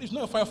 It's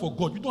not a fire for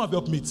God. You don't have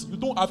helpmates. You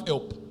don't have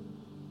help.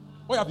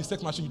 All you have is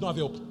sex machine. You don't have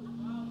help.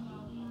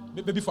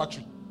 Baby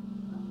factory.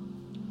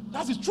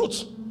 That's the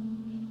truth.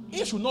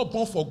 If you're not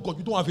born for God,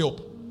 you don't have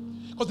help.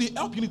 Because the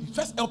help you need, the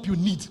first help you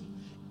need,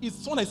 is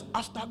someone that is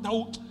after that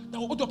will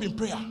hold you up in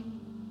prayer.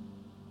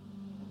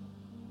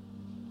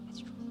 That's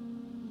the truth.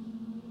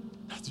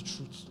 That's the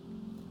truth.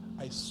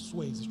 I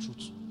swear it's the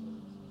truth.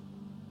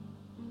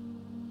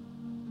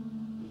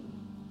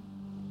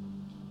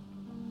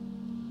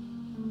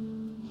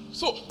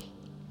 So,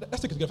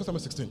 let's take it again. 1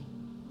 Samuel 16.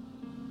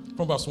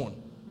 From verse 1.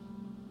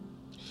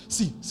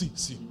 See.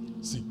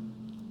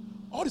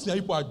 All these things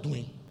people are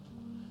doing.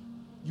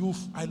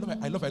 I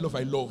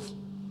love.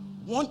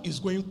 One is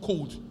going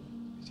cold.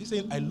 He's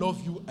saying, I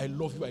love you.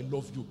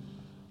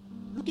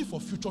 Looking for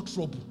future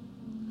trouble.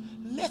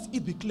 Let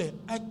it be clear.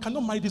 I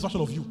cannot marry this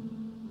version of you.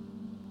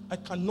 I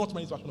cannot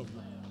marry this version of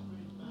you.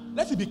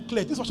 Let it be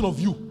clear. This version of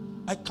you,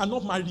 I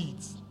cannot marry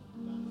it.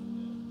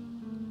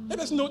 Let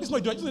us know this is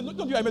not the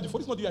you I met before.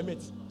 This is not the you I met.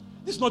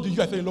 This is not the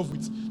you I fell in love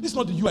with. This is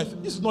not the you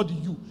this is not the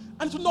you.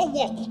 And it will not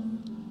work.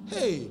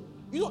 Hey,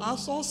 and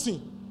something.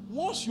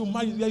 Once you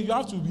marry, you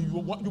have to be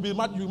you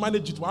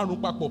manage it. You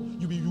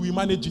will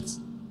manage it.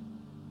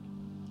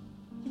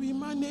 You will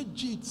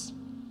manage it.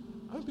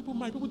 When people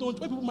marry,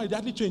 they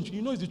hardly change.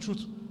 It's the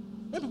truth.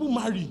 When people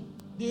marry,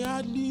 they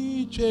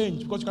hardly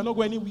change because you cannot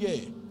go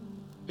anywhere.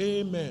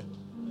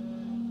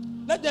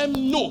 Amen. Let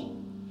them know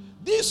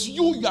this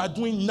you are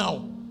doing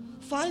now.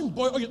 Fine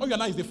boy, all you are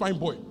now is a fine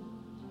boy.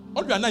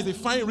 All you are now is a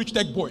fine rich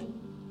tech boy.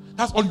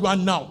 That's all you are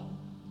now.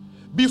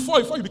 Before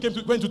you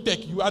went to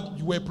tech, you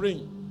were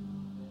praying.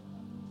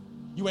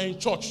 You were in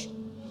church.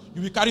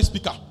 You will carry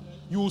speaker.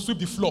 You will sweep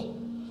the floor.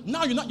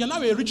 Now you're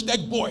now a rich tech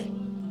boy.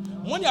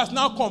 Money has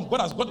now come. God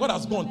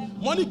has gone.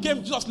 Money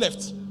came, Jesus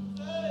left.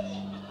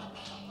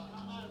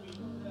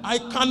 I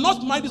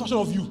cannot mind this version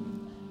of you.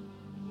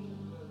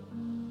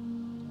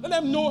 Let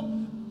them know.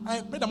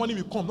 I pray that money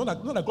will come. Not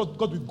that God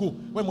will go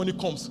when money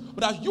comes,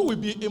 but that you will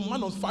be a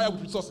man on fire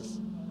with resources.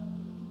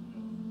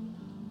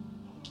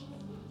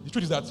 The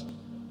truth is that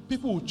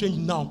people will change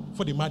now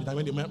before they marry than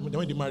when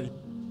they marry.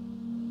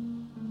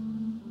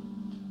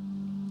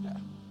 Yeah.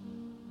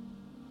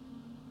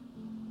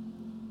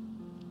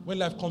 When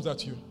life comes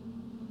at you,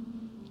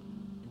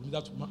 you need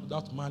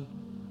that man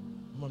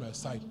on your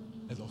side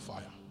that's on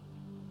fire.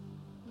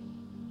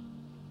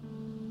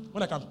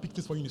 When I can pick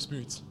this for you in the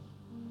spirit,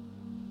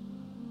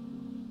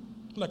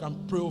 when I can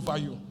pray over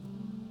you.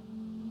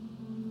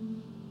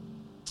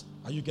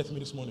 Are you getting me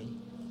this morning?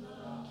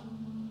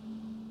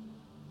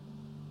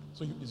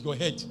 So it's your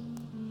head.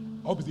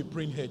 I hope it's a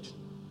praying head.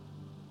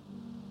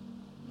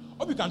 I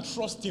hope you can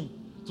trust him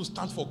to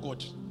stand for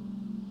God.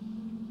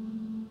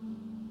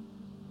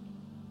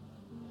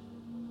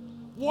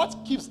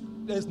 What keeps,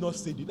 let's not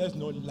say it, let's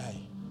not lie.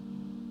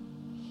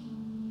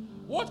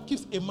 What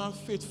keeps a man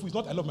faithful is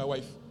not I love my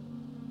wife.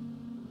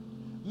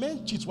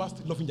 Men cheat while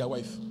still loving their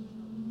wife.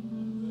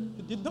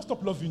 They did not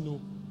stop loving you.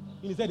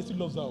 In his head, he still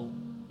loves her.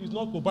 He's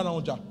not Obana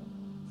Onja.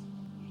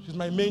 She's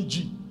my main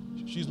G.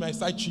 She's my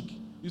side chick.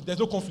 There's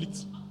no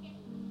conflict.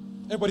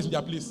 Everybody's in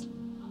their place.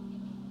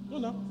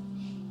 No.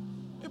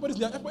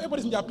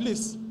 Everybody's in their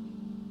place.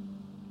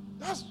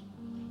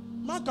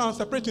 Man can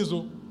separate things,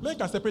 though. Men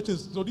can separate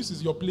things. So this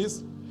is your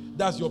place.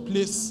 That's your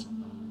place.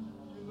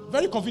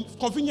 Very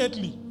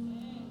conveniently.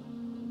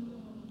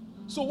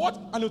 So what?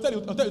 And he'll tell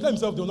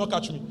himself, they will not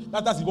catch me.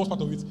 That's the worst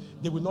part of it.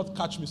 They will not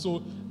catch me.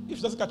 So if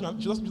she doesn't catch me,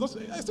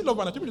 I still love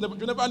her.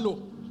 You never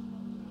know.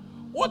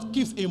 What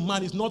keeps a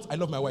man is not I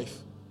love my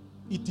wife.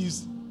 It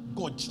is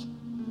God.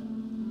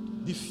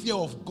 The fear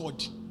of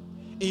God.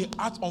 A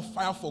heart on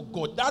fire for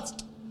God. That's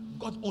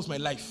God owns my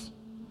life.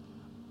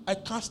 I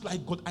can't sly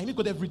God. I need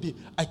God every day.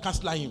 I can't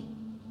sly him.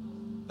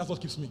 That's what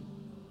keeps me.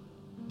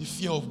 The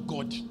fear of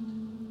God.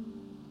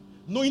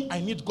 Knowing I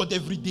need God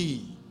every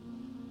day.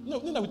 No,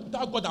 that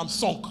without God I'm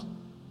sunk.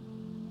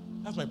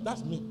 That's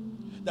me.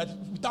 That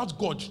without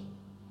God,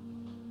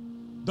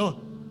 done.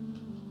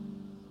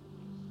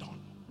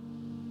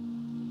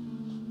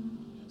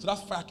 So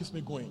that fire keeps me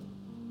going.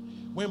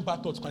 When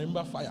bad thoughts, can I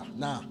remember fire?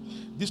 Nah,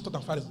 this thought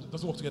and fire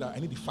doesn't work together. I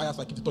need the fire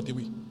so I keep the thought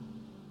away.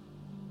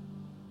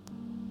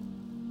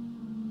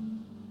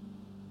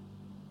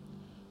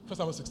 First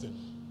Samuel 16.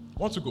 I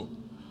want to go.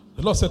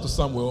 The Lord said to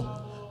Samuel,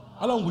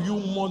 how long will you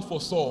mourn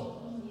for Saul?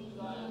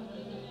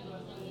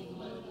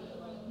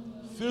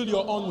 Fill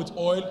your horn with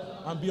oil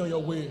and be on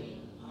your way.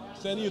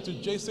 Sending you to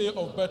Jesse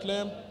of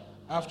Bethlehem.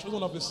 I have chosen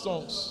one of his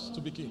sons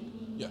to be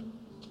king. Yeah.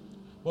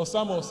 But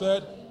Samuel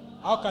said,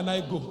 how can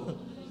I go?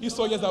 He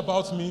saw yes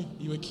about me,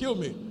 he will kill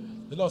me.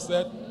 The Lord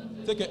said,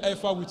 take an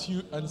ephah with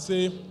you and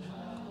say,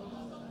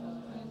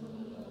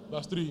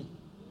 verse 3.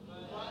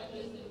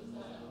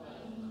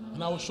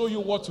 And I will show you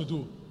what to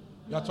do.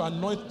 You have to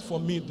anoint for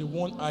me the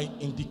one I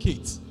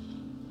indicate.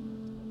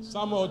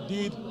 Samuel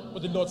did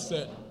what the Lord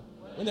said.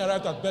 When they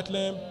arrived at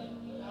Bethlehem,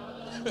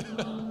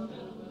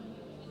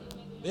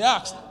 they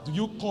asked, do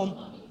you come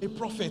a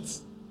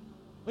prophet?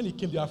 When he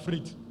came, they were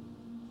afraid.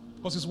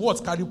 Because his words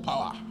carry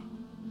power.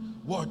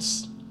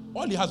 Words.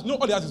 All he has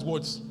is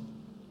words.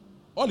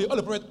 All the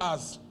prophet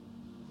has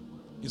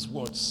is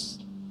words.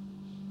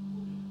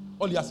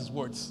 All he has is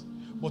words.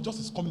 But just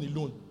his coming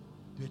alone,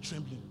 they were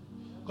trembling.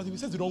 Because if he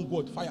says the wrong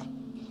word, fire.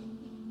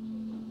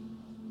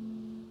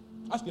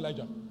 Ask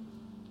Elijah.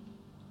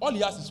 All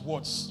he has is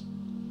words.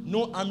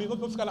 No army, no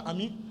physical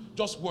army,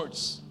 just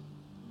words.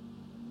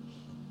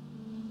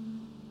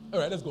 All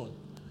right, let's go on.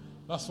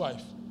 Verse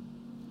 5.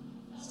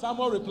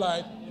 Samuel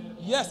replied,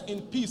 yes,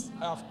 in peace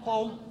I have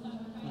come.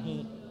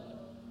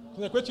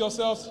 Consecrate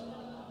yourselves.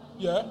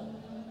 Yeah.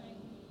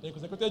 They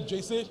consecrated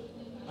Jesse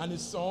and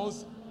his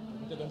sons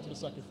and put them to the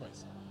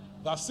sacrifice.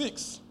 Verse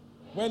 6.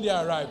 When they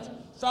arrived,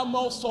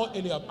 Samuel saw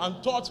Eliab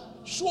and thought,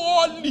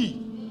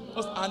 surely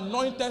this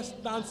anointed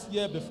stands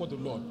here before the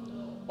Lord.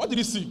 What did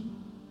he see?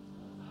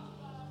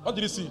 What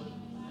did he see?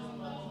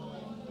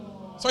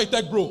 Saw a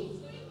tech bro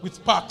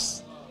with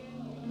packs.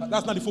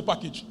 That's not the full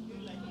package.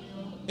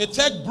 A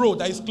tech bro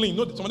that is clean.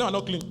 No, some of them are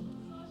not clean.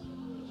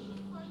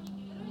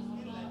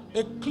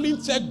 A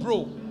clean tech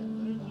bro.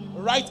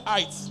 Right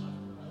height.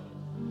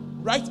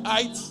 Right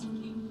height.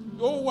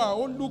 Oh wow,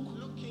 oh look.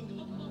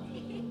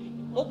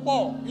 Oh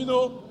Paul, you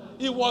know,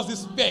 it was the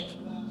spec.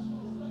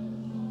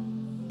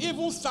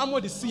 Even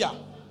Samuel the seer.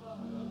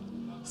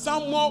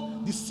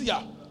 Samuel the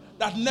seer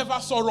that never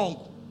saw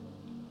wrong.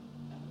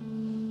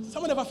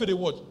 Samuel never failed a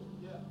word.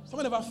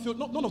 Samuel never failed,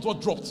 none of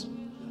what dropped.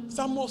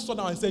 Samuel saw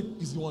down and said,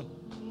 he's the one.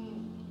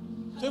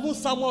 So even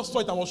Samuel saw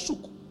it and was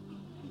shook.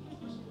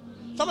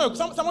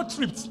 Samuel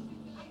tripped.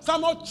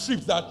 Samuel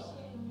tripped that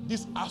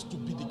this has to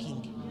be the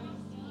king.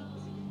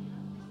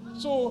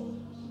 So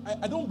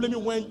I don't blame you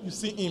when you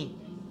see him.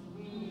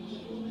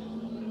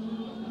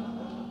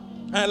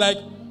 And like,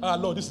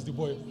 Lord, this is the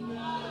boy.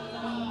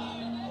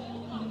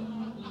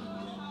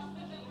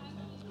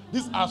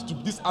 This has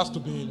to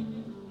be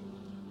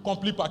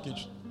complete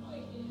package.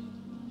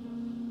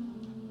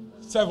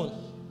 7.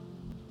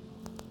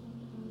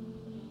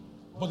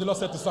 But the Lord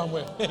said to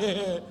Samuel,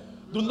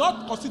 do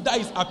not consider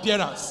his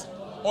appearance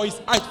or his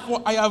height,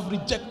 for I have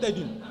rejected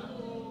him.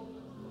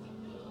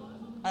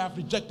 I have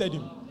rejected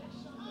him.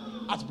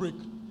 Heartbreak.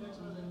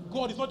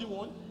 God is not the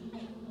one.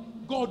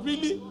 God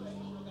really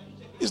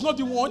is not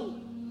the one.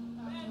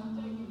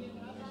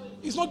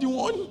 He's not the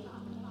one.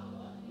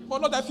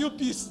 But Lord, I feel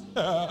peace.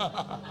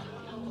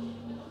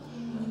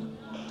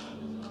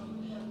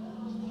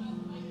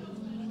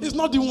 He's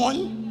not the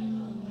one.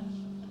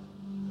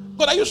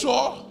 God, are you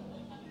sure?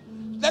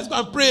 Let's go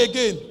and pray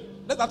again.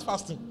 Let's start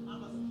fasting.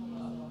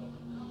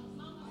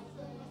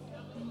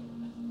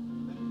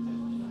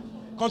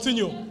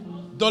 Continue.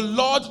 The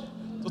Lord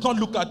does not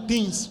look at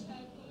things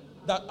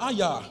that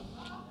are.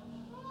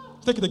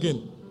 Take it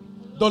again.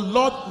 The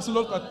Lord does not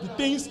look at the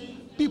things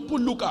people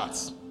look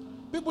at.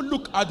 People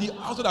look at the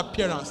outside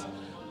appearance,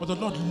 but the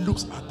Lord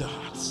looks at the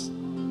heart.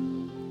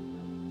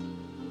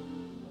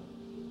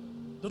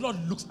 The Lord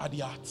looks at the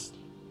heart.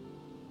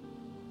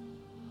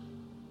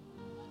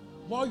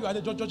 While you are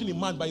judging a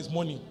man by his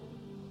money,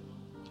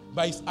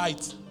 by his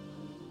height,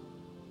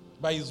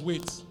 by his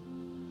weight,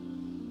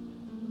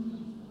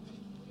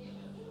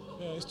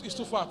 it's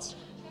too fat.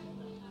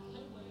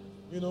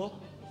 You know?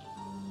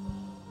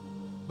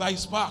 By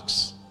his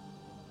sparks.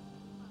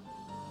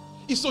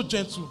 He's so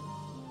gentle.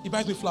 He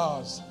buys me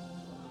flowers.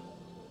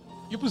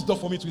 He opens the door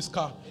for me to his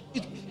car.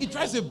 He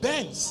drives a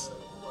Benz.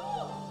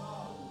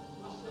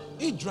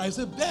 He drives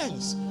a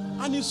Benz.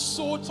 And he's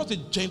such a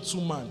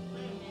gentleman.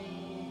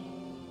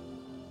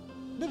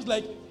 It's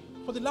like,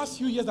 for the last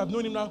few years I've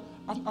known him now,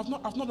 I've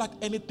not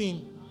lacked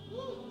anything.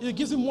 He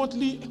gives him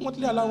monthly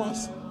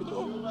allowance. You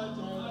know?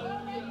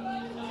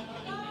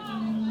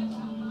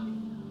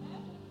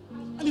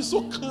 And he's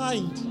so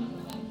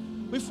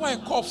kind. Before I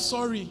cough,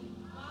 sorry.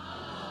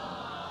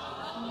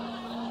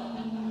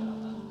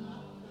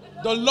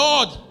 The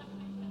Lord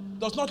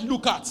does not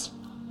look at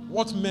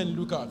what men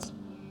look at.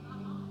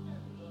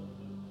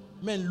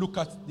 Men look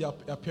at their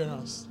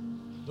appearance.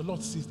 The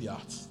Lord sees the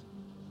heart.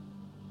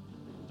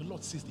 The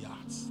Lord sees the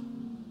heart.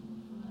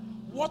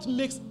 What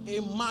makes a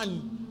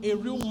man, a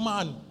real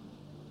man,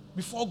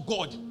 before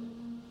God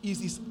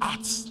is his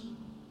heart.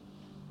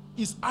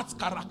 His heart's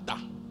character.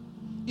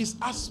 His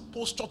heart's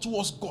posture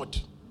towards God.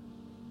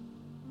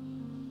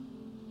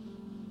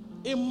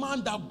 A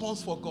man that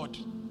burns for God.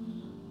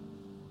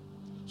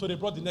 So they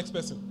brought the next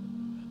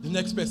person. The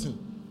next person.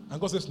 And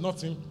God says,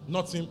 not him,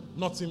 not him,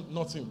 not him,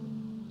 not him.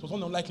 So it's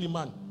one unlikely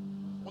man.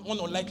 One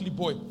unlikely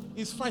boy.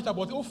 He's fine,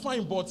 but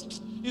fine, but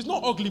he's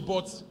not ugly,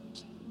 but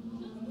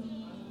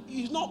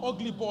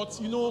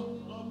you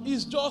know,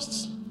 he's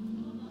just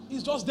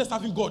there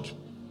serving God.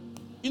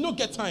 You don't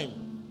get time.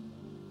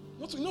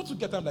 Not to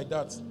get time like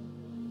that.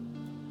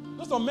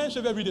 Not some men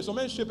shave every day. Some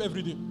men shape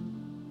every day.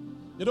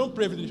 They don't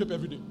pray every day, they shape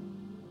every day.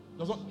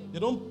 They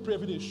don't pray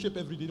every day, shape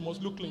every day. They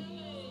must look clean.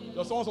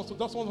 There's someone's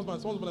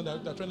husband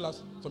that trended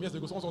some years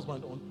ago, someone's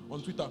husband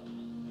on Twitter.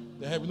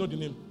 We know the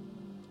name.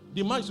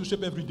 The man used to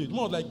shape every day. The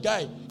man was like,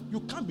 guy, you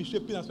can't be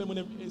shaping and spend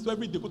money. So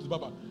every day go to the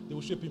barber, they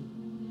will shape him.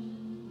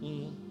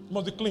 He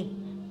must be clean.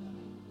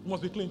 He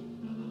must be clean.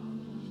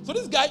 So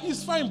this guy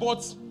is fine,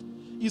 but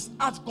his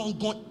heart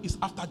gone is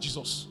after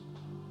Jesus.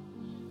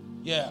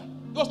 Yeah.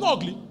 It was not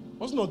ugly. It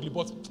wasn't ugly,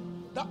 but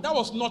that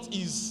was not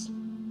his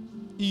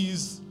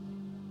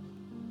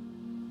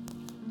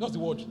that's the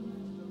word.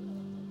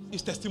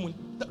 His testimony.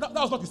 That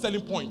was not his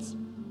selling point.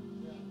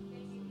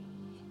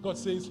 God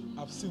says,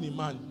 I've seen a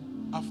man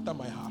after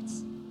my heart.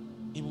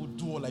 He will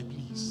do all I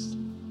please.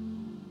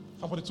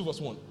 Psalm 42 verse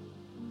 1.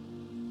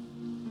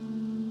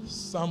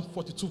 Psalm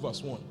 42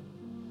 verse 1.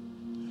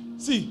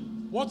 See,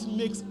 what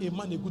makes a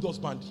man a good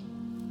husband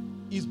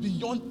is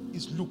beyond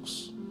his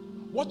looks.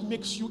 What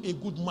makes you a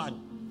good man?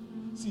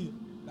 See,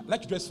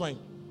 like you dress fine.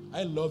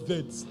 I love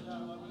it.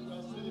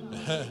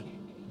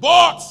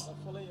 But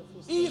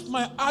if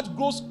my heart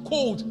grows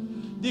cold,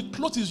 the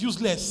cloth is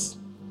useless.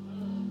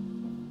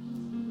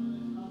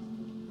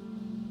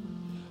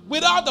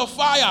 Without the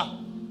fire,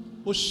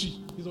 Oshi.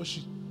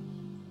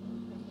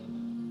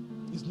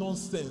 It's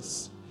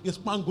nonsense. It's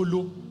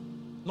pangolo.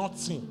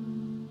 Nothing.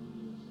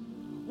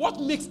 What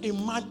makes a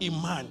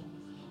man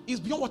It's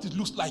beyond what it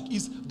looks like.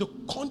 It's the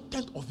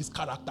content of his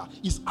character.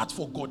 His heart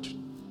for God.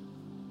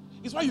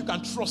 It's why you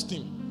can trust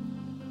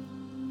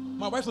him.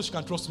 My wife knows she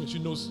can trust me. She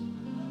knows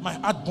my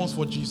heart burns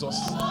for Jesus.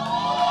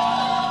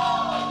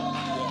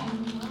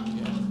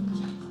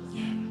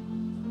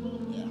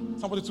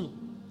 Psalm 42.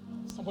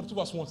 Psalm 42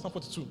 verse 1. Psalm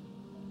 42.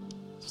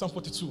 Psalm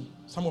 42.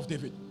 Psalm of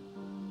David.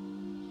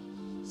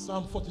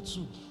 Psalm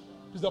 42.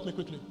 Please help me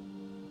quickly.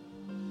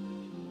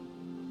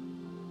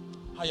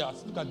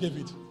 Look at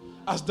David.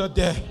 As the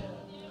deer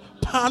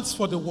pants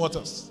for the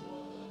waters.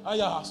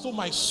 So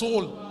my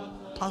soul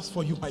pants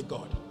for you, my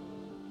God.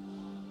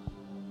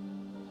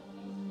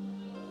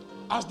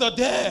 As the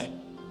deer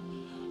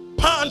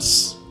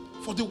pants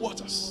for the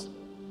waters,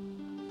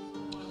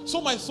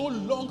 so my soul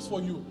longs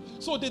for you.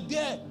 So the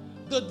deer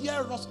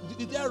runs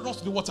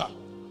to the water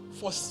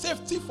for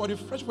safety, for the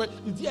fresh water.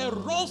 The deer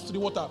runs to the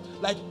water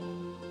like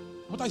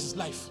water is his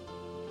life.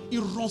 He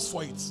runs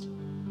for it.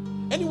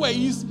 Anywhere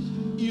he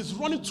is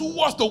running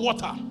towards the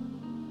water.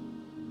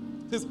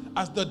 It says,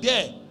 as the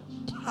deer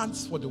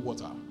pants for the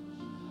water,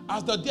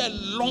 as the deer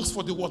longs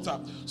for the water,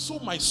 so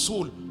my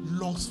soul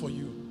longs for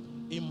you.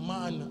 A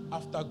man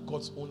after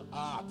God's own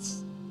heart.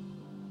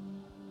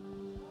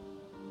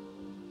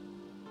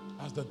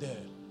 As the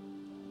deer.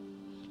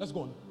 Let's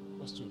go on.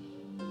 Verse 2.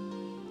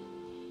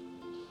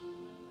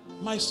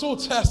 My soul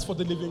thirsts for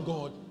the living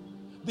God.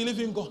 The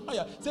living God.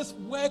 It says,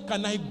 where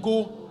can I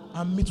go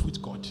and meet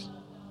with God?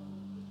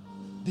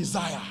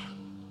 Desire.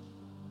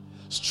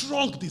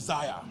 Strong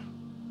desire.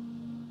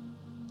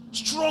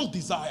 Strong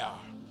desire.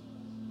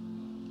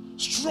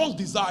 Strong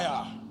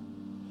desire.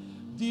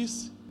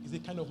 This is the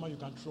kind of man you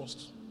can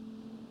trust.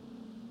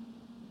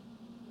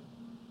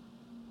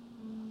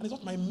 And it's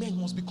what my men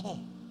must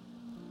become.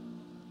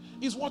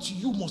 It's what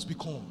you must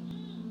become.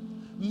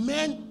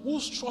 Men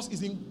whose trust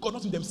is in God,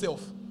 not in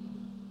themselves.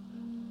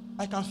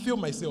 I can feel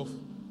myself.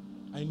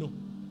 I know.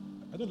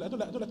 I don't like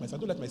myself. I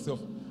don't like myself.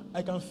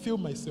 I can feel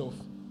myself.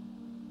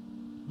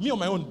 Me on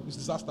my own is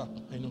disaster.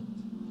 I know.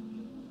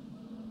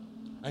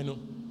 I know.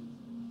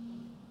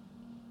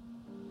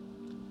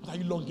 What are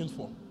you longing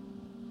for?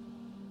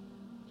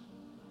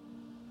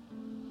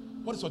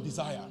 What is your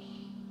desire?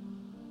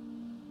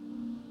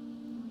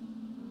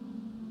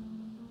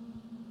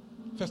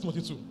 1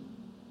 Timothy 2.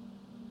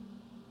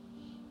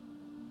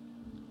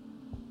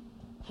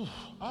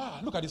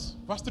 Look at this.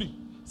 Verse 3.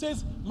 It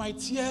says, my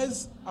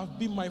tears have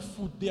been my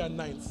food day and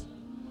night.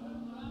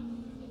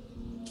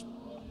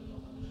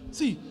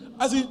 See,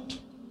 as the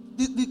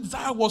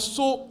desire was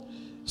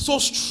so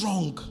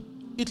strong,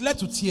 it led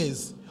to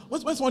tears.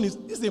 When someone this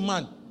is a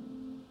man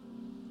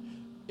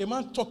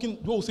talking,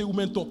 we will say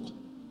women talk,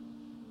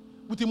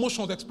 with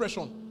emotions,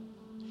 expression,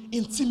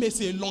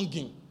 intimacy, and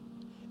longing.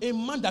 A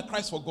man that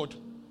cries for God.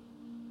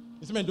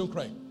 You see, men don't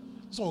cry.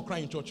 Someone will cry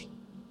in church.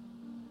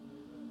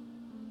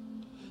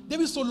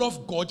 David so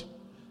loved God.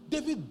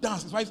 David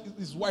danced.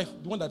 His wife,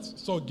 the one that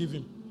Saul gave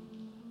him,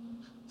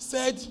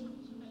 said,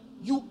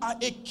 you are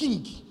a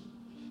king.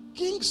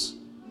 Kings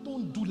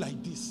don't do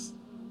like this.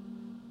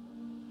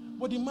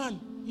 But the man,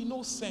 he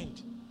knows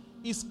send.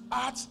 His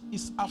heart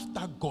is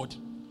after God.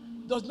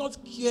 He does not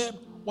care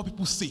what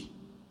people say.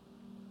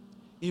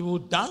 He will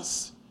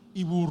dance,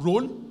 he will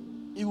roll,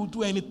 he will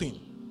do anything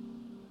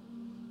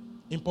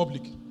in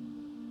public.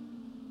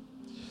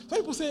 Some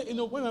people say,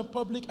 when I'm in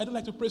public, I don't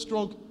like to pray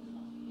strong.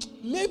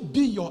 Maybe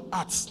your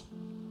heart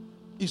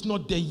is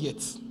not there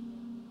yet.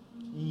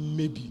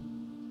 Maybe.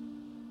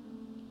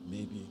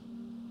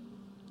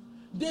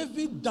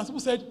 David danced. People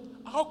said,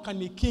 how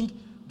can a king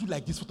do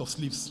like this sort of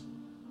slaves?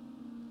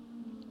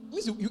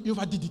 It means you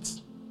overdid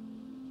it.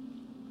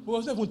 But I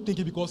was not even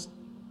thinking because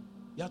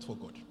he had for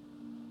God.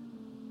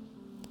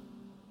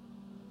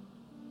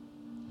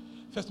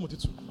 1 Timothy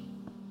 2.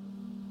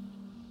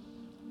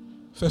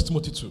 1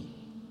 Timothy 2.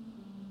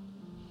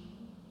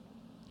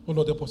 Oh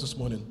Lord, help us this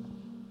morning.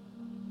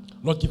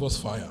 Lord, give us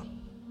fire.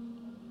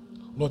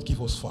 Lord,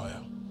 give us fire.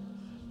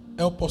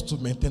 Help us to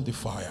maintain the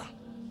fire.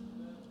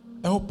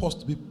 Help us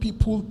to be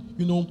people,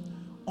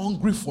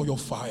 hungry for your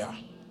fire.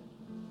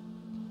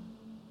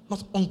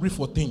 Not hungry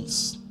for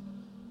things.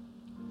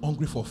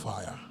 Hungry for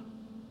fire.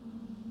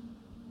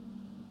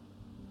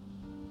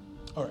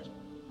 All right.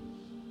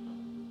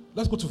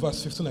 Let's go to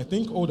verse 15, I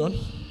think. Hold on.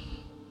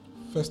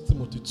 1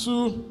 Timothy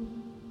 2.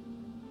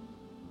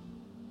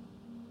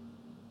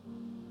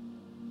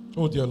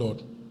 Oh, dear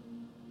Lord.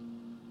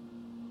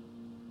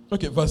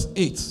 Okay, verse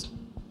 8.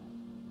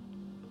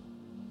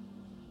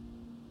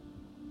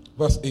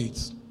 Verse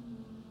 8.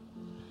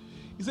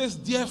 It says,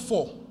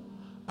 therefore,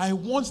 I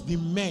want the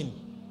men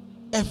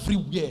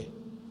everywhere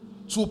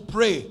to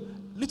pray,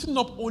 lifting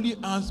up holy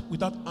hands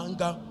without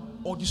anger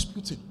or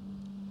disputing.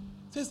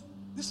 It says,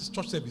 this is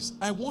church service.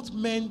 I want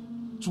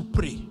men to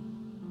pray.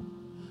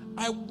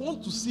 I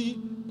want to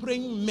see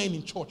praying men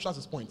in church. That's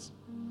his point.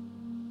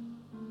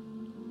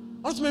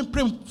 I want men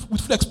praying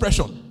with full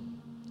expression,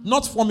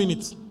 not 4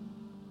 minutes.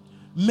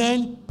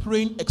 Men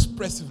praying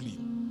expressively.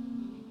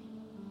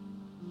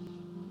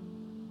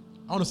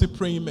 I want to say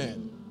praying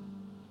men.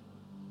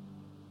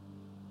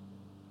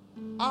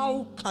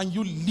 How can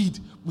you lead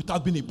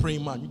without being a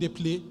praying man? You they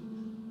play?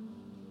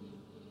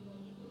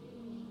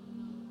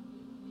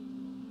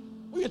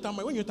 When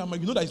you enter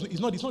marriage, you know that it's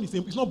not the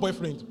same. It's not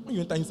boyfriend. When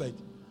you enter inside,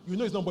 you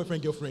know it's not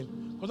boyfriend, girlfriend.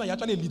 Because now you're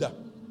actually a leader.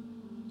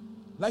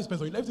 Life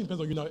depends on you. Everything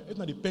depends on you now.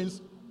 Everything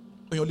depends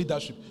on your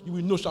leadership. You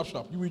will know sharp.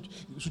 It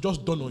should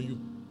just dawn on you.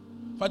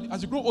 But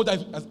as you grow older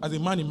as a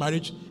man in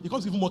marriage, it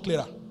becomes even more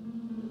clearer.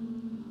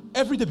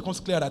 Every day becomes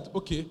clearer that,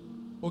 okay,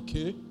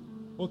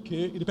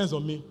 it depends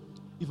on me.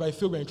 If I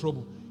fail, we're in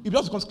trouble. It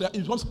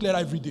becomes clearer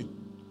every day.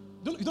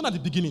 You don't at the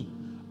beginning.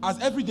 As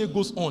every day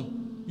goes on,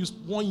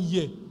 1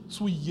 year,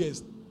 2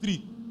 years,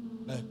 3,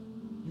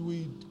 you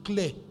will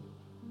declare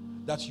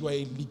that you are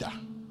a leader.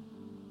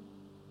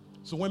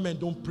 So when men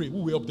don't pray, who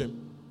will help them?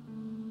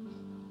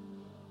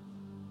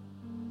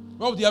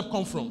 Where will the help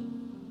come from?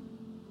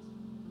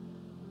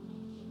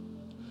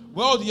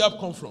 Where will the help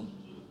come from?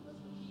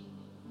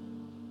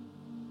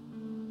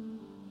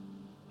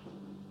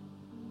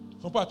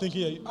 Some people are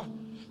thinking,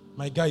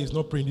 my guy is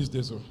not praying these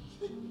days. So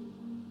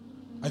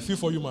I feel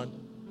for you, man.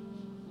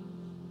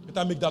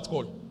 Better make that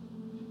call.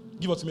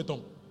 Give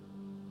ultimatum.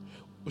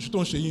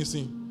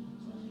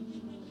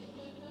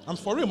 I'm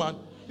for real, man.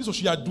 This is what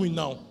she are doing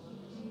now.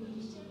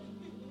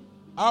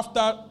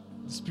 After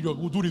this period,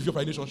 we'll do review of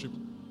our relationship.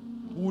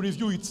 We'll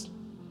review it.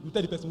 We'll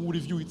tell the person, we'll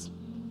review it.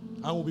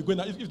 And we'll be going,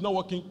 if it's not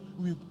working,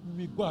 we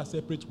will go our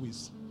separate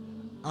ways.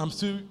 I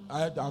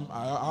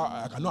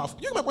cannot have,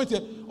 you get my point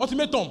here?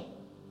 Ultimatum.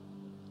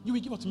 You will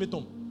give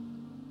ultimatum.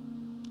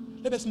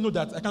 Let us know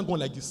that I can't go on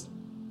like this.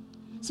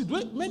 See,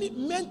 many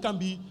men can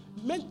be,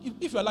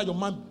 if you allow your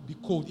man be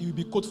cold, he will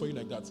be cold for you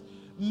like that.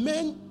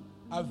 Men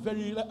are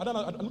very,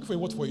 I'm looking for a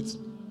word for it.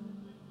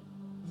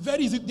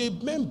 Very easy,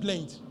 men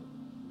blend.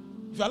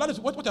 If you allow them,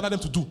 what you allow them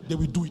to do, they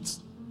will do it.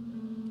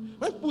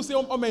 When people say,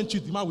 all men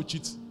cheat, the man will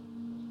cheat.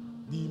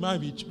 The man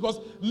will cheat. Because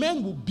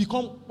men will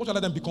become what you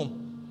allow them become.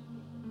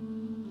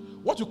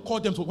 What you call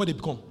them to what they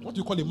become. What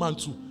you call a man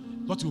to,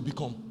 what he will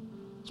become.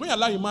 So when you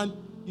allow a man,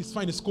 he's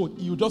fine, it's cold,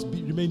 he will just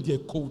remain there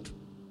cold.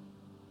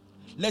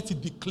 Let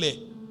it be clear.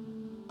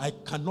 I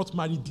cannot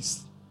marry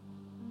this.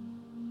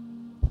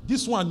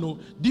 This one, no.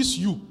 This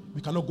you,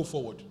 we cannot go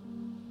forward.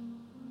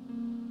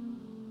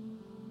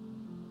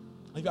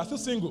 And if you are still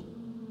single,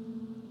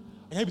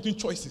 and you're between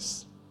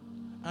choices,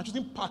 and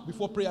choosing pack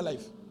before prayer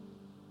life.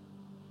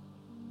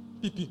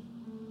 PP.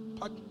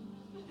 Pack.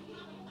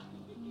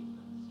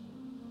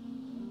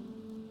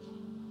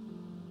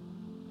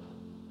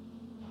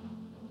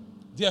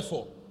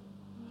 Therefore,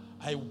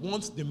 I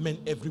want the men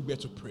everywhere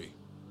to pray.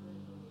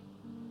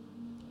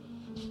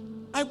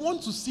 I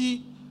want to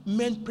see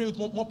men pray with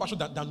more passion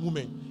than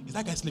women. Is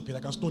that guy sleeping? I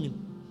can stone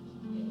him.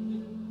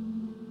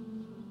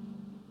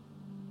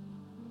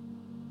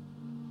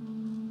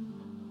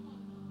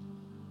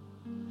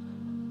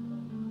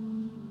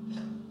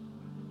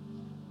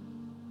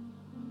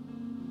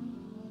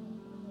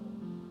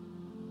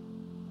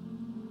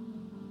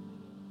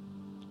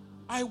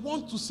 I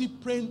want to see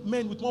praying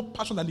men with more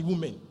passion than the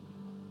women.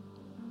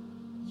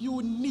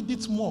 You need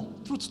it more.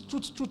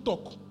 Truth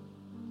talk.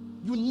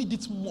 You need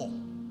it more.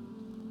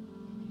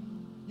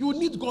 You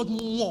need God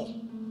more.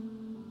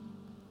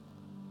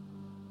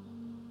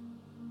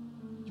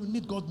 You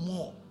need God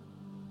more.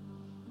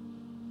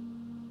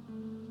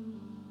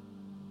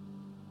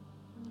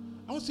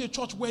 I want to see a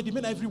church where the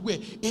men are everywhere.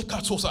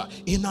 Ekatosa,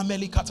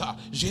 Enamelikata,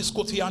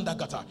 Jeskoti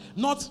Andagata.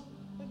 Not.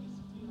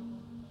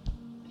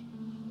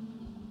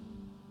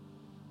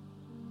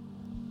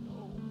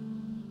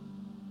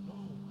 No.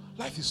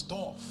 Life is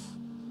tough.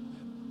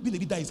 Being a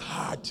leader is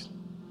hard.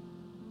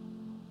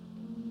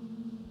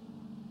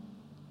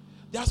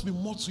 There has to be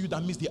more to you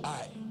than meets the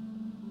eye.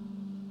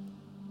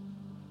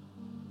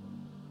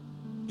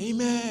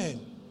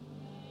 Amen.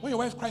 When your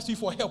wife cries to you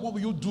for help, what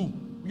will you do?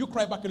 Will you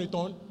cry back in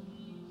return?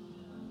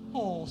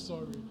 Oh,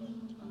 sorry.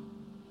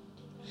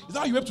 Is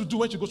that how you have to do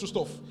when she goes through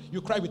stuff? You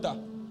cry with her.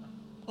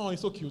 Oh,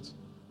 it's so cute.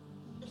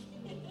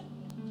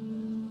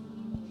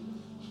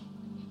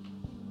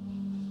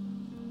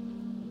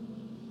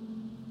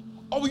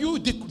 Or will you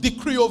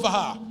decree over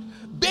her?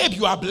 Babe,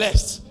 you are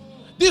blessed.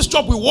 This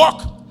job will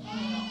work.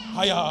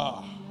 Higher.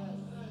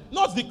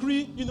 Not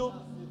decree,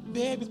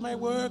 babe, it's my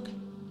work.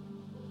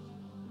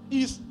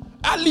 Is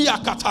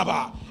Aliyah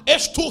Kataba.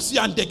 Eshtosi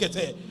and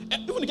Degete.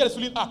 Even the guy is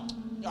feeling,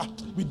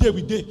 we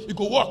did, it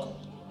go work.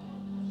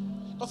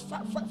 Because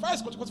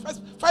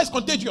fire is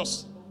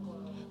contagious.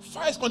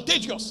 Fire is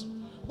contagious.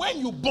 When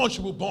you burn,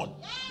 she will burn.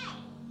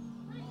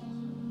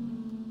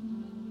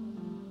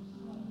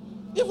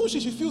 Even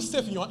she feels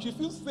safe in your, she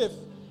feels safe.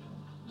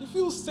 She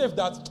feels safe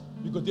that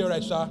you go there,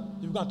 right, Sha?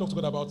 You're going to talk to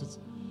God about it.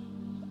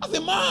 That's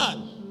a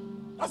man.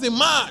 That's a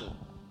man.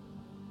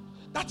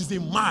 That is a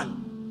man.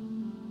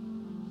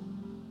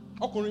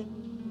 Okuri.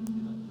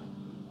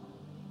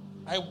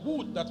 I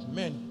would that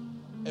men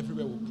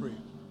everywhere will pray.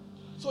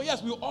 So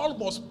yes, we all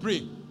must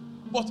pray.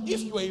 But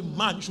if you are a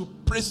man, you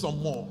should pray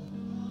some more.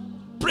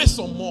 Pray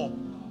some more.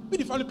 Be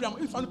the family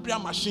prayer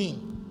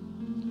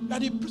machine. You are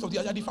the priest of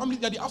the family,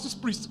 you are the house's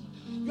priest.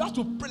 You have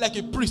to pray like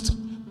a priest.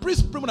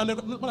 Priests pray more than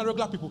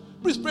regular people.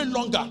 Priests pray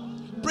longer,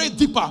 pray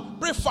deeper,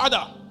 pray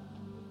farther.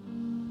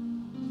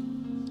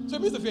 So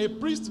it means if you're a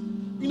priest,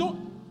 you know,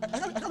 I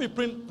can't be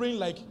praying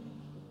like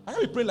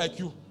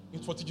you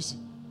for TGC.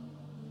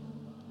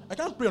 I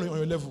can't pray on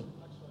your level.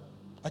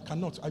 I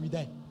cannot. I will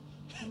die.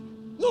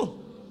 No.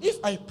 If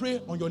I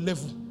pray on your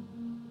level,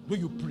 where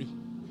you pray,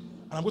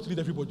 and I'm going to lead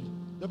everybody,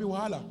 there'll be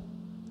wahala.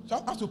 So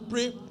I have to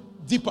pray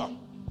deeper,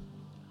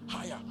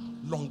 higher,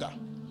 longer.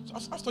 So I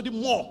have to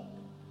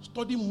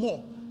study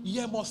more,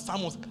 hear more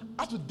sermons.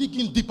 I have to dig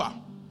in deeper.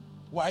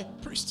 Why?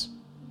 Priest.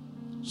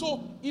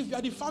 So if you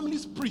are the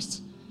family's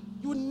priest,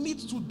 you need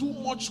to do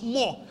much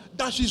more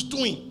than she's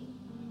doing.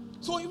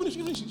 So even if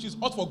she's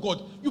hot for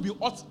God, you'll be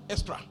hot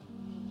extra.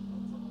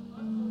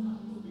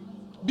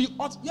 Be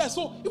hot. Yeah,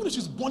 so even if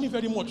she's burning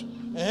very much,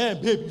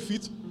 babe, you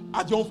fit,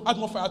 add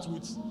more fire to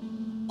it.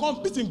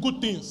 Compete in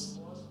good things.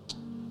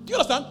 Do you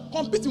understand?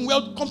 Compete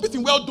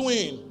in well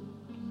doing.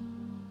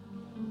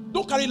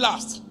 Don't carry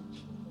last.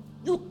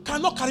 You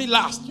cannot carry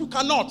last. You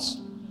cannot.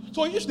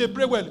 So if they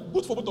pray well,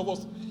 good for both of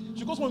us.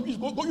 She goes 1, you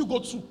go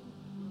 2.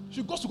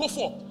 She goes to go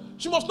 4.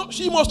 She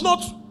must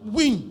not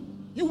win.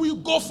 You will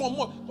go for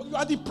more. But you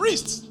are the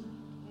priest.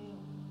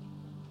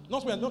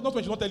 Not when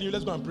she's not telling you,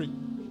 let's go and pray.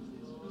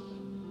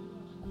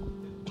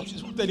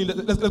 She's not telling you,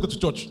 let's go to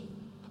church.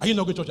 Are you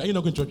not going to church? Are you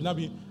not going to church? Now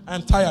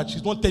I'm tired.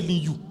 She's not telling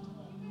you.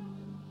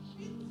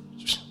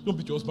 Don't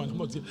beat your husband. I'm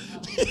not here.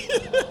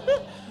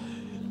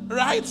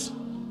 Right?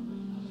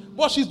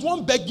 But she's the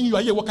one begging you.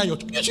 Are you working in your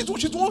church? Yeah, she's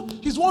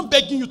the one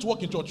begging you to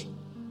work in church.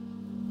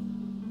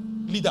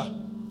 Leader.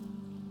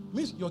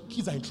 Means your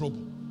kids are in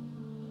trouble.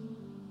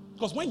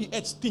 Because when the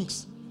earth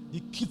stinks,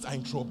 the kids are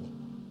in trouble.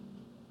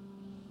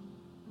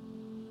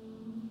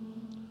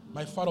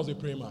 My father was a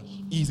praying man.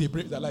 He's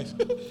alive.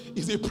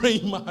 He's a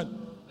praying man.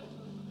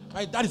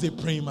 My dad is a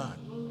praying man.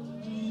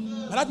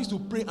 My dad used to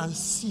pray and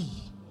see.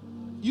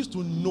 He used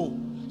to know.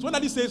 So when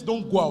daddy says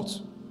don't go out,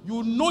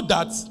 you know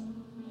that.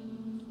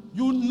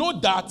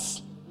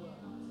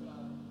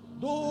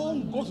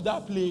 Don't go to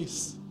that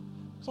place.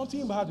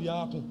 Something bad will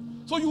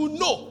happen. So you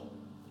know.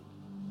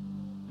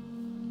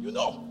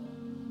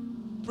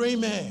 Pray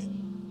men.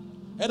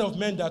 Head of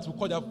men that will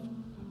call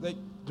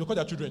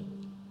their children.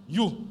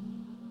 You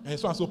and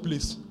so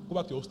place. Go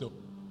back to your hostel.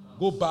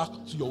 Go back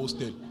to your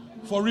hostel.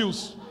 For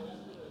reals.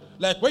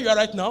 Like where you are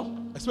right now,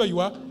 I see where you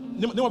are.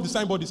 Name of the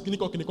signboard is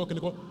clinical.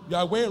 You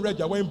are wearing red,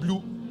 you are wearing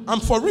blue.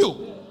 I'm for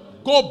real.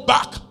 Go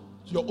back to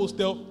your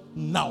hostel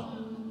now.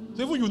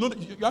 So even you know that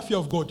you have fear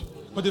of God,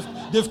 but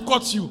they've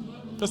caught you.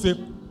 Just say,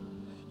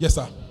 yes,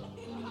 sir.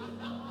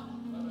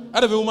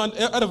 Out of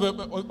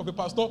a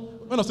pastor,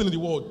 when I was still in the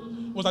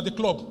world, was at the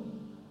club.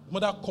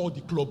 Mother called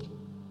the club.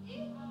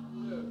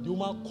 The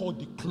woman called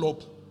the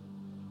club.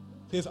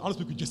 Says, I want to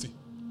speak with Jesse.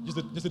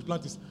 Jesse the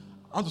Plantis.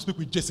 I want to speak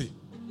with Jesse.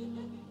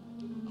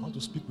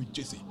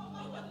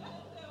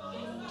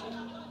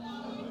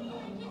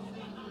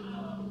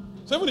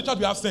 So even the church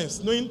will have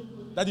sense, knowing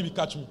that he will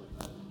catch me.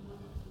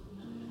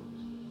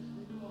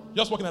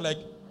 Just walking and like,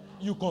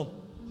 you come.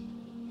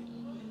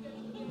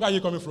 Where are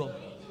you coming from?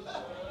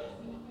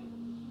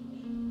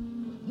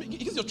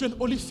 Give your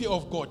children only fear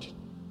of God.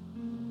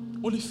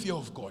 Only fear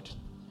of God.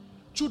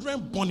 Children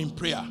born in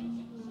prayer.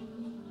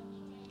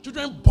 You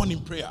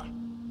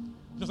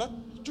understand?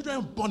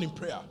 Children born in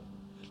prayer.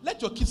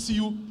 Let your kids see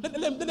you.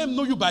 Let them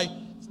know you by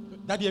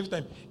daddy every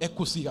time. Let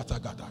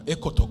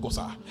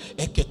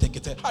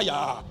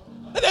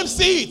them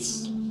see it.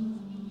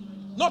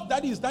 Not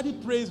daddy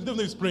prays. We don't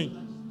know he's praying.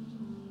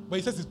 But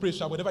he says he's praying.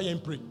 Whenever you hear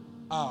him pray.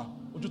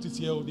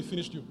 They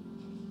finished you.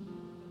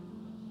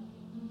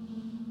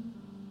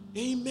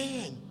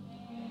 Amen.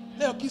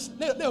 Let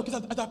your kids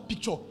have that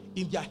picture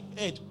in their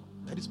head.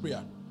 That is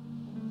prayer.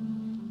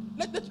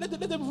 Let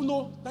them even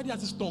know that he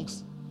has his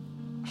tongues.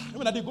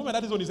 When that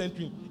is on his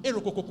entry,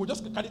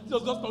 just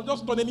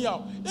turn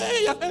anyhow. Hey,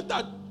 he has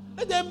entered.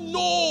 Let them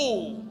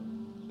know.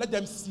 Let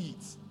them see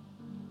it.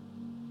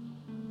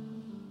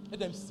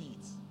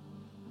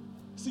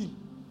 See,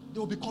 they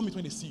will become it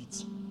when they see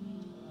it.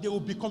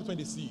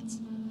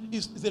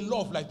 It's a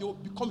law of life. They will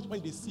become it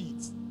when they see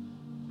it.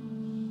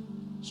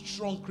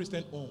 Strong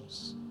Christian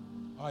homes.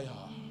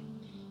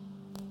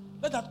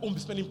 Let that home be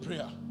spending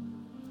prayer.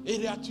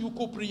 Let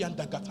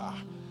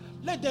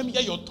them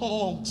hear your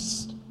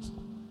tongues.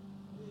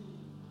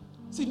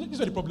 See, this is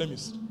what the problem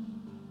is.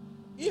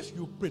 If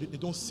you pray, they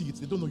don't see it.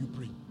 They don't know you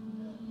pray.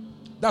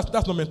 That's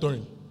not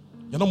mentoring.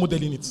 You're not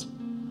modeling it.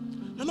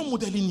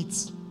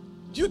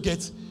 Do you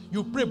get?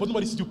 You pray, but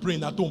nobody sees you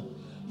praying at home.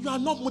 You are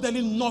not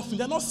modeling nothing.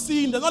 They're not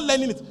seeing. They're not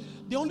learning it.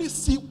 They only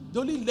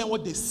learn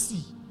what they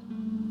see.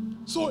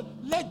 So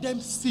let them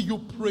see you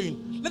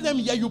praying. Let them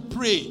hear you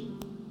pray.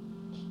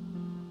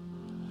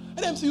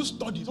 Let them see you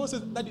study. Someone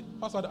says, Daddy,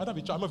 Pastor, I don't have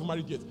a child. I'm not even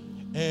married yet.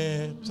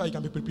 So you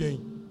can be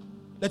preparing.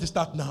 Let it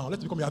start now. Let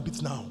it become your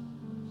habit now.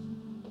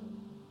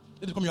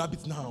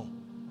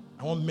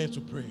 I want men to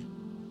pray.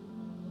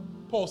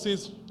 Paul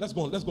says, let's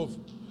go down.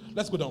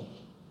 Let's go down.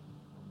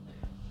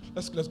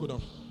 First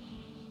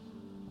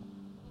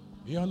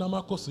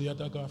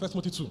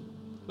Timothy 2.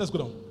 Let's go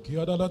down.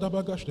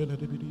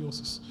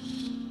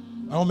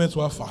 I want men to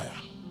have fire.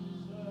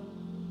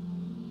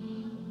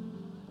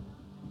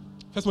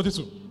 First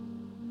Timothy 2.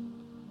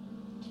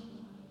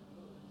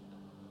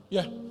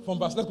 Yeah, from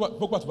let's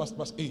go back to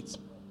verse 8.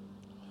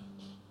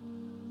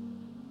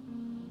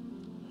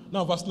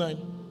 Now verse 9.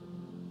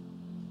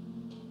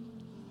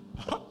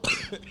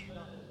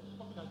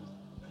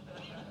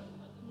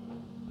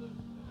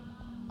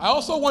 I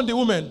also want the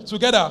women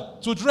together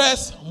to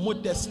dress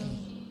modestly,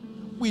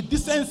 with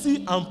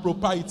decency and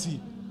propriety,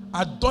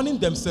 adorning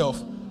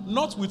themselves,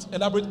 not with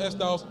elaborate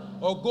hairstyles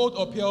or gold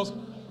or pearls.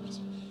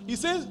 He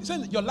says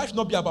your life should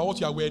not be about what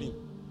you are wearing.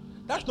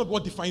 That should not be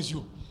what defines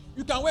you.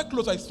 You can wear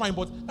clothes, it's fine,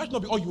 but that should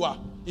not be all you are.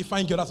 A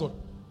fine girl, that's all.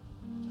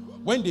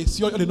 When they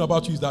see all they know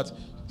about you is that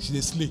she's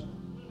a slay.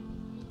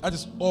 That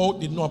is all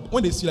they know.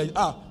 When they see like,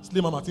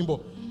 slay Mama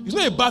Timbo. It's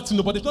not a bad thing,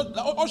 but it's not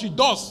all she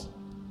does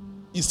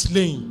is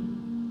slaying.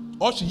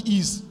 All she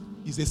is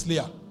a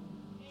slayer.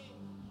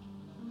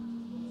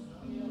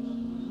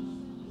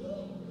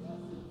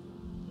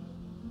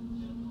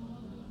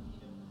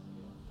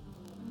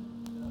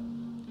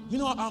 You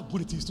know how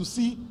good it is to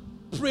see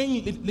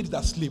praying ladies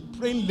that slay,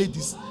 praying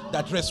ladies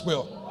that dress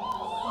well.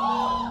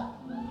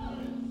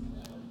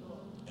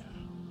 Yeah.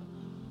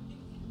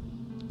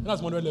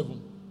 That's Manuel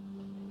 11.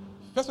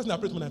 First person I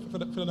prayed when I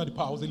fell under the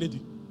power was a lady.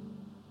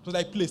 It was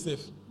like, play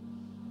safe.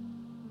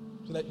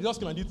 So like, he just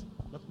came and did.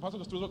 My pastor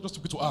just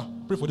took it to her.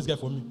 Pray for this guy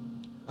for me.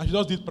 And she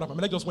just did proper.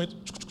 My leg just went.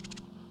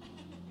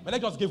 My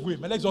leg just gave way.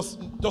 My leg just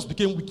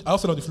became weak. I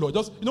was on the floor.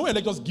 Just, you know when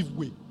your leg just give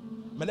way?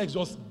 My legs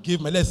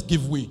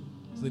give way.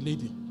 It's a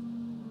lady.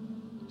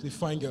 It's a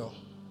fine girl.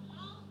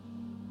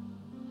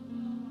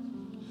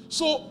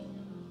 So,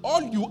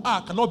 all you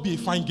are cannot be a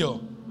fine girl.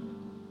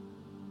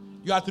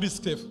 You are at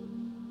risk, Steph.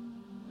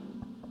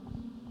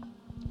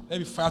 Let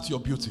me fire to your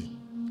beauty.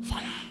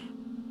 Fire.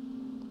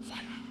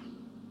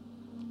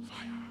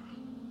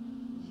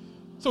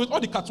 So with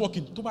all the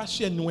catwalking, Toba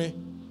Shenwe,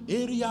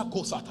 area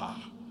Kosata.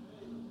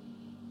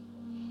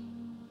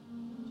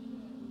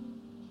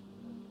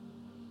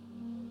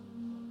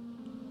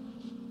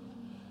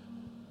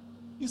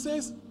 He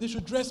says they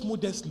should dress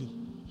modestly,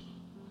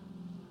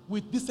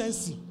 with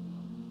decency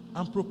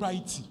and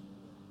propriety.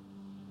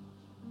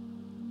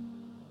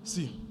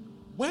 See,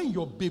 when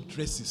your babe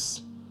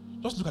dresses,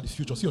 just look at the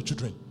future, see your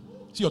children,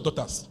 see your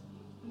daughters.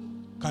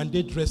 Can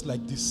they dress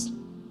like this?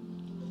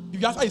 If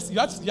you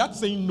have to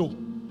say no,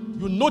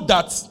 you know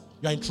that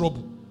you are in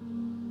trouble.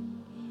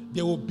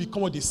 They will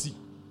become what they see.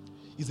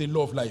 It's a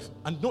law of life.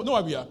 And know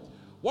where we are.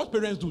 What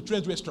parents do,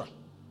 children do extra.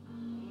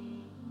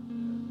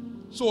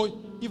 So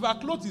if her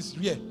clothes is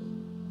rare,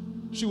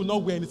 she will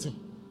not wear anything.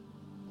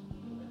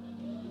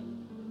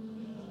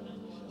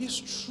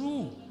 It's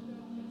true.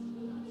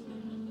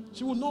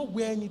 She will not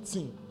wear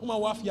anything.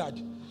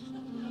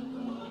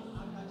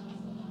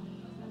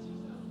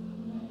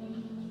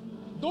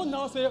 Don't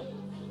now say,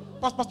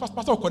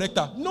 Pastor will correct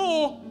her.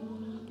 No.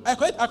 I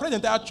correct the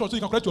entire church so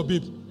you can correct your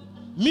babe.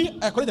 Me,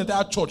 I correct the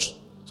entire church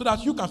so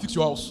that you can fix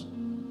your house.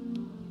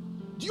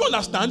 Do you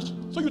understand?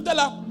 So you tell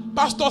her,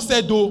 Pastor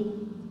said though,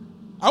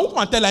 I won't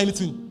come and tell her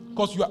anything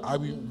because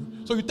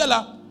so you tell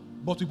her,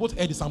 but we both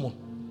heard the sermon.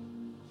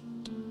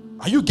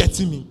 Are you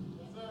getting me?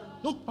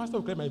 No, Pastor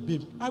will correct my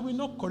babe. I will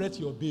not correct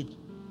your babe.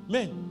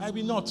 Men, I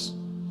will not.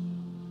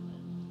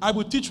 I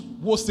will teach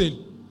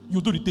wholesale. You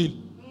do retail.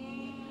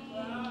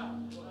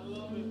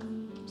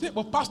 See,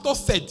 but Pastor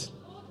said.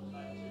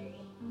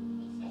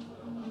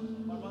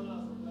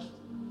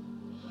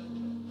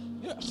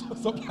 Yeah,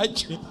 supply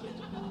chain.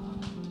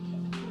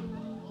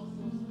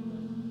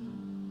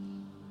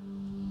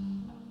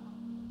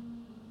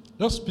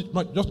 Just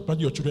plan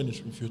your children in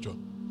the future.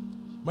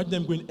 Imagine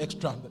them going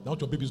extra. That's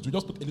what your babies do.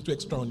 Just put a little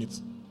extra on it.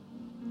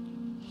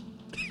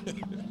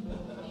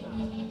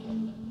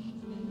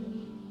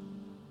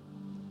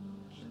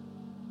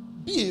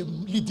 Be a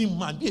leading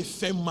man. Be a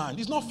firm man.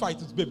 It's not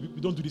fight. It's baby.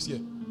 We don't do this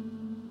here.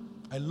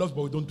 I love,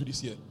 but we don't do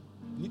this here.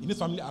 In this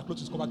family, our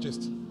clothes is cover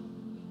chest.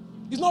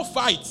 It's not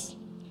fight.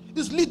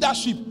 It's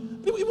leadership.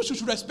 People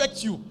should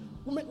respect you.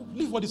 Women,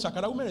 leave all this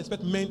shakara. Women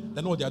respect men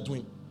that know what they are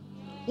doing.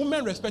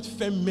 Women respect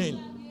firm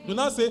men. Do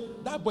not say,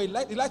 that boy,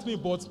 he likes me,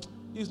 but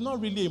he's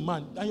not really a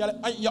man. And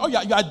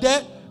you are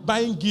there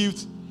buying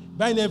gifts,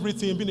 buying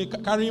everything,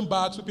 carrying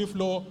bags, sweeping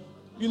floor.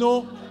 You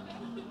know.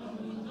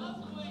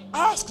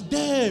 Ask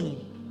them.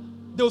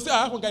 They will say,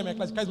 I have one guy in my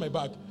class, he carries my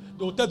bag.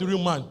 They will tell the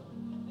real man.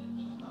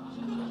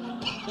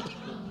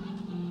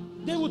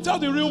 They will tell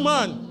the real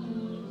man.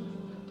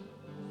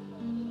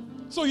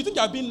 So you think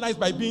you are being nice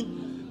by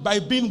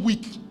being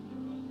weak.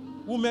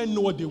 Women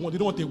know what they want. They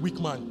don't want a weak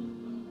man.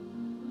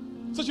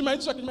 So she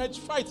might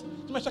fight.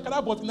 She might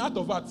shakara, but in the heart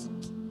of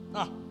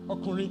that,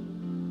 Okuri,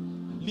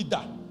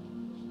 leader.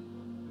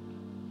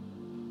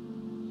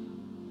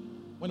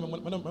 When I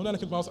came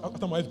to my house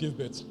after my wife gave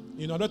birth,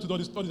 I had to do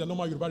these studies that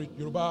normal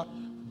Yoruba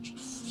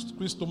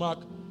squeeze stomach,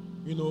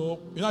 this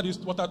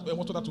water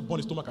to burn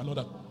the stomach and all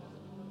that.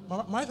 My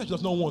wife said she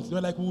does not want. They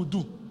were like, we will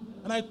do.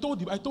 And I told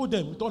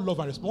them with all love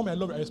and respect, Mom, I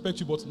respect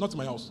you, but not in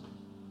my house.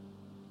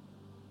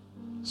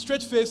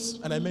 Straight face,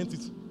 and I meant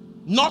it.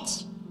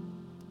 Not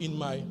in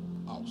my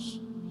house.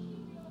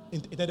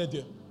 Intended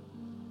there.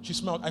 She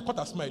smiled. I caught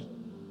her smile.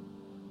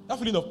 That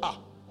feeling of,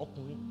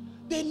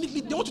 they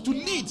want you to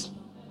lead.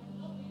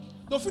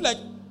 Don't feel like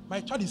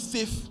my child is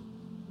safe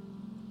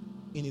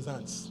in his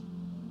hands.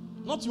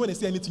 Not you when they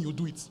say anything, you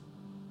do it.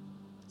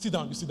 Sit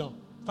down, you sit down.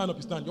 Stand up,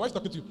 you stand. Your wife's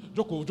talking to you.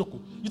 Joko.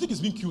 You think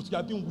it's being cute. You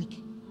are being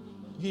weak.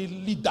 You're a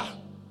leader.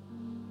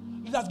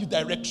 Leaders give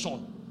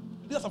direction.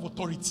 Leaders have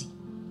authority.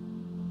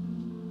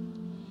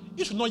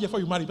 You should not hear before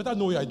you marry. You better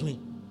know what you are doing.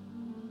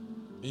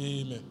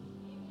 Amen.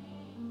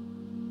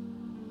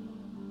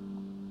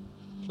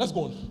 Let's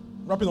go on.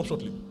 Wrapping up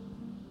shortly.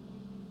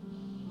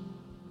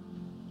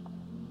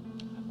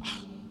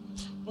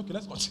 Okay,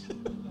 let's continue.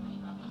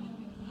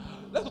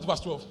 Let's go to verse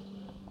 12.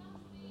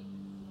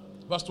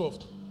 Verse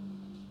 12.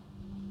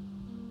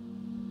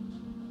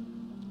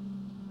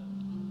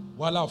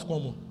 Voila, of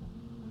course.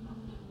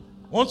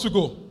 Once we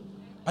go,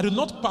 I do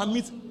not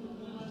permit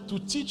to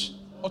teach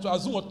or to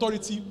assume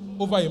authority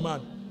over a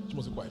man. She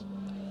must be quiet.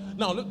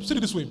 Now, let's say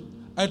it this way.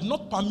 I do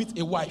not permit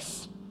a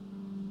wife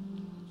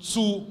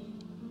to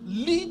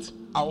lead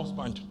her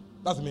husband.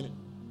 That's the meaning.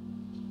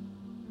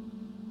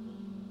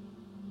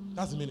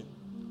 That's the meaning.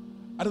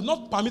 I do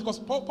not permit, because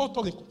Paul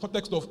talks in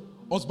context of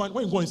husband.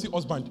 When you go and see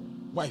husband,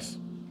 wife,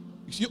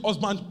 you see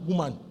husband,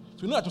 woman.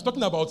 So you know that was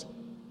talking about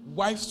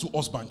wives to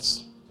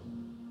husbands.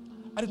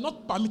 I did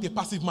not permit a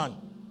passive man,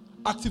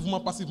 active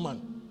woman, passive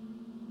man.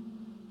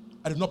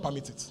 I did not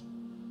permit it.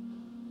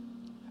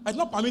 I did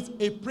not permit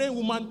a praying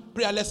woman,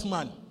 prayerless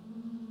man.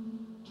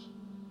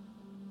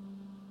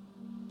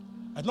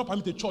 I did not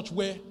permit a church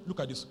where,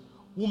 look at this,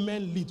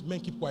 women lead, men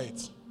keep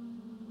quiet.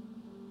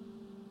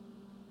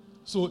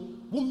 So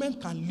women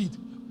can lead,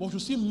 but you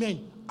see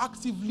men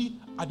actively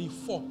at the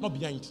fore, not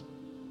behind.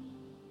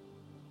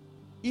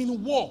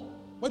 In war,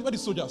 where are the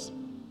soldiers?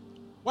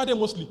 Why are they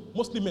mostly?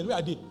 Mostly men. Where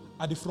are they?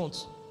 At the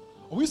front.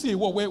 Or we see a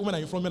war where women are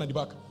in front, men at the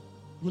back.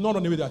 You will not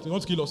run away with that. You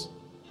want to kill us.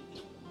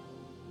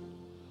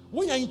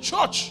 When you're in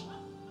church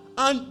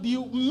and the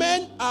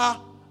men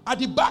are at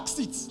the back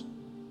seats,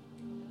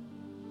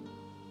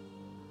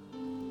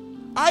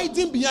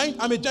 hiding behind,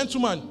 I'm a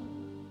gentleman,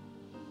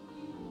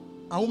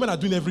 and women are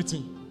doing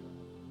everything.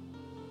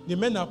 The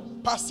men are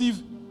passive.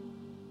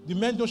 The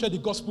men don't share the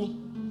gospel.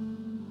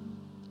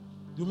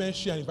 The women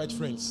share and invite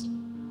friends.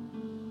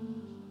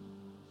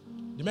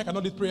 The men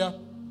cannot lead prayer.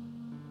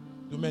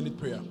 The women lead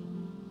prayer.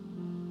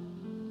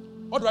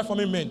 How do I form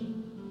in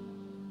men?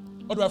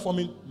 How do I form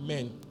in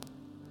men?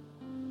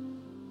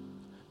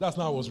 That's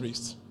how I was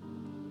raised.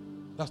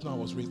 That's how I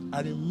was raised.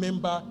 I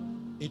remember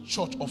a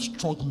church of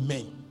strong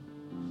men.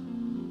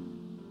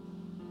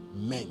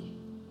 Men.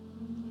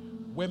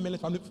 When men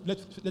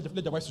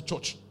let their wives to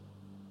church.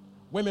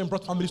 When men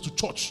brought families to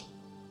church.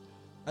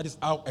 That is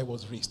how I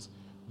was raised.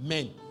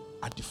 Men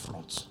at the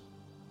front.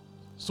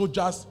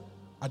 Soldiers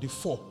at the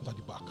fore, not at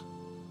the back.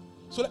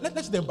 So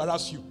let's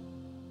embarrass you.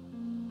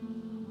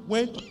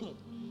 When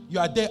you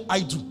are there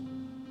idle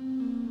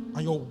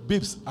and your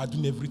babes are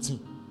doing everything.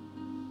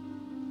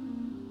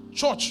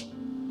 Church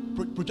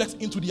projects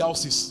into the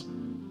houses.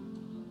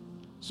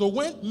 So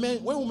when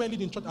women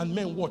lead in church and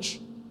men watch,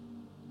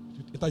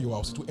 to enter your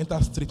house, to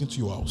enter straight into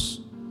your house.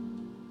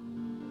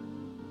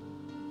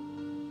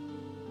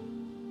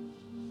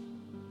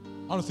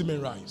 I want to see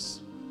men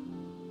rise.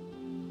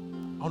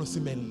 I want to see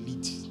men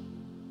lead.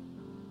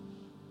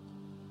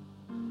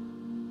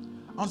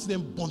 I want to see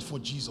them born for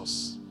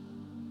Jesus.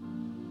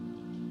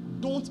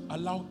 Don't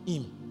allow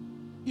him,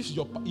 if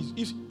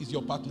he's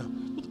your partner,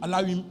 don't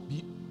allow him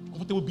be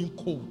comfortable being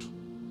cold.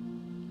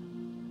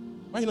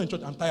 Why are you not in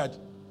church? I'm tired.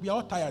 We are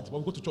all tired, but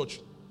we go to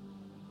church.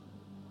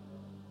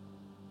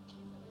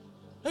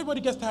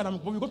 Everybody gets tired,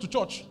 but we go to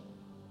church.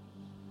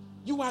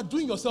 You are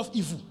doing yourself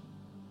evil.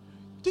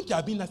 You think you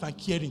are being nice and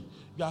caring.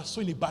 You are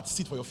sowing a bad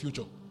seed for your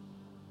future.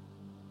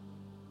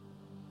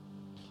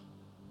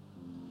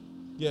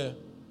 Yeah.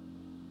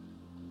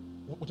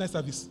 What nice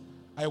service.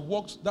 I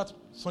worked that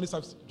Sunday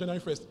service,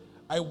 January 1st.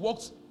 I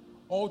worked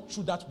all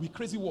through that week,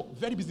 crazy work,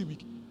 very busy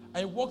week.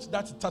 I worked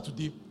that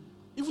Saturday,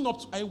 even up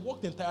to, I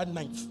worked the entire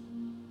night.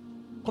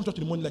 Come to church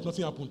in the morning like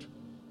nothing happened.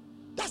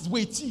 That's the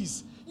way it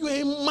is. You're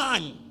a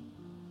man.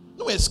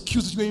 No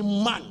excuses, you're a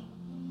man.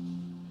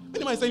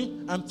 When man is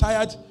saying, I'm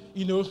tired,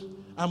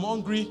 I'm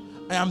hungry,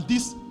 I am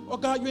this.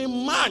 Okay, you're a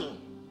man.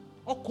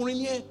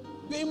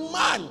 You're a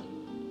man.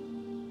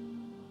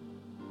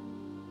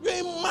 You're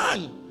a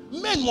man.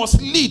 Men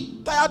must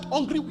lead. Tired,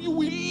 hungry, you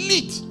will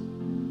lead.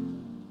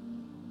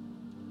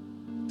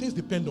 Things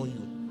depend on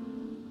you.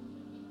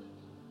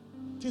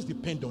 Things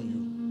depend on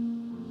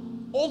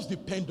you. Homes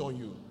depend on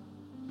you.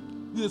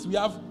 This is, we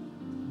have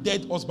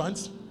dead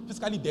husbands,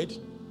 physically dead.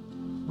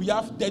 We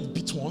have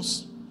deadbeat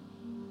ones.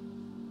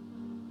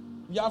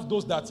 We have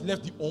those that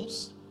left the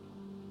homes.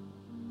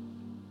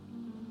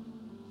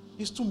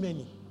 It's too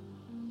many.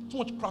 Too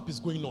much crap is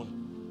going on.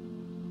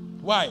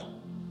 Why?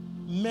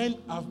 Men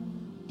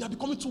they are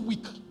becoming too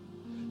weak.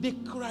 They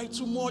cry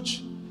too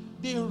much.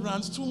 They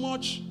rant too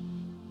much.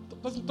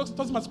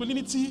 Toxic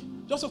masculinity.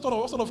 Just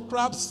all sort of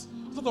craps.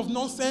 sort of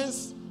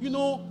nonsense. You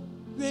know,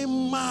 you're a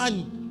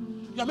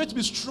man. You are meant to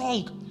be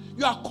strong.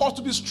 You are called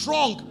to be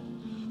strong.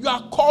 You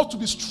are called to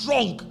be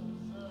strong.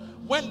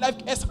 When life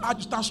gets hard,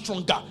 you stand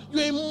stronger.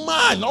 You're a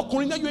man.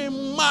 You're a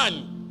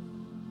man.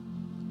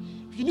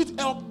 If you need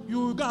help,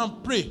 you go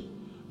and pray.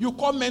 You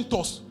call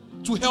mentors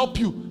to help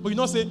you. But you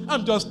don't say,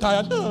 I'm just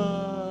tired.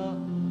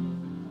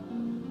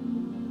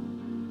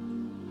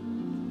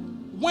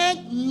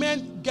 When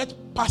men get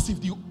passive,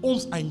 the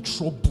homes are in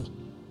trouble.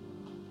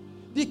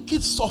 The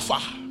kids suffer.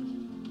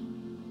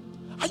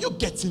 Are you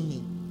getting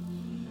me?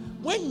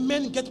 When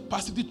men get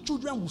passive, the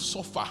children will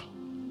suffer.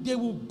 They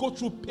will go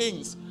through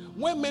pains.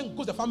 When men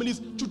go to their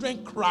families,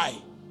 children cry.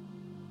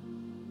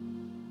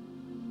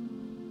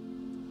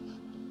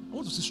 I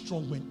want to see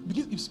strong men.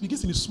 It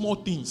begins in the small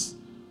things.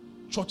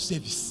 Church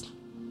service.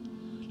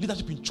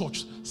 Leadership in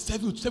church.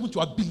 Serving to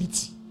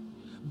ability.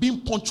 Being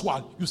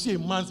punctual. You see a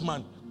man's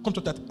man come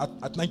to church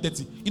at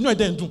 9:30. You know what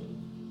they do?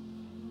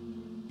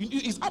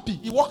 He's happy.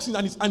 He walks in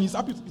and he's happy. He's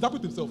happy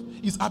with himself.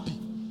 He's happy.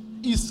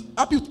 He's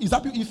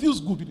happy. He feels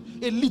good.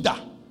 A leader.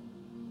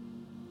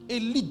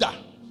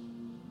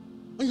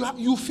 And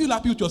you feel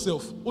happy with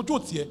yourself.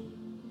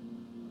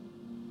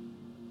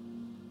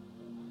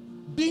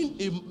 Being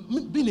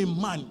a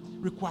man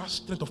requires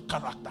strength of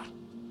character.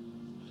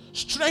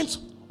 Strength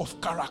of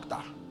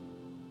character.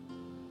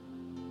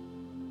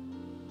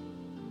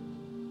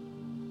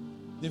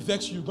 They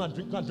vex you, go and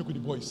drink with the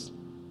boys.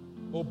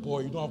 Oh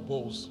boy, you don't have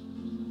balls.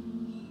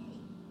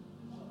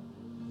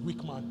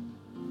 Weak man.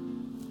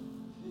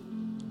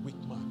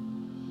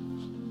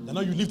 And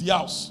now you leave the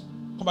house.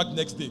 Come back the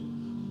next day.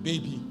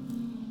 Baby.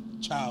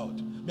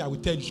 Child. Me, I will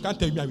tell you. She can't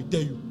tell me, I will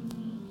tell you.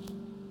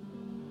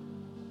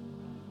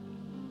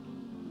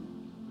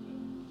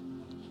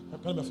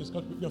 Can I be on face? Be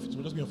on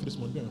feet. Just be on feet this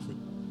morning. Be on your feet.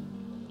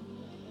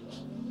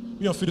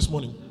 Be on feet this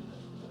morning.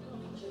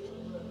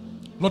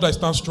 Lord, I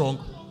stand strong.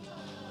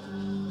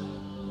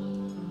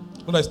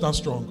 Lord, I stand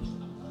strong.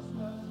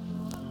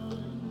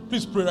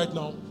 Please pray right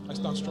now. I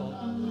stand strong.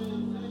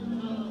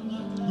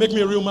 Make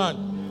me a real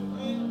man.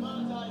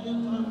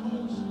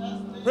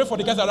 Pray for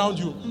the guys around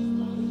you.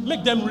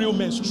 Make them real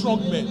men,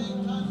 strong men.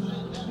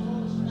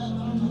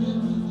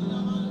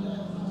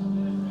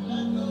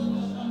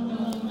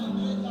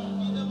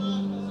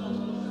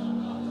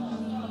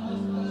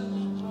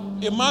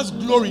 A man's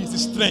glory is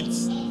his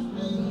strength.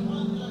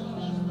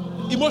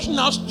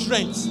 Emotional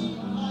strength.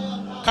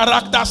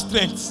 Character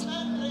strength.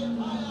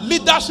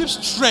 Leadership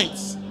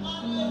strength.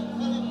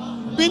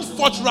 Being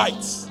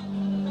forthright.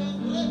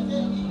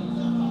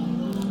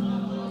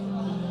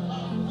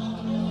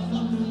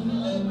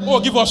 Oh,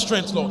 give us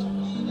strength, Lord.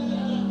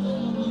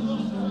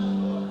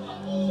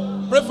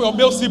 Pray for your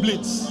male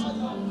siblings.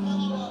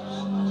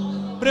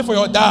 Pray for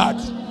your dad.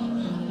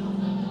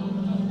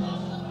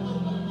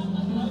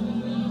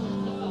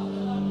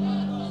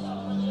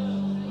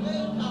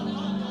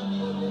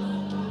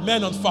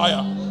 Men on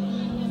fire.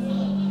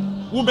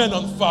 Women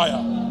on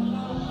fire.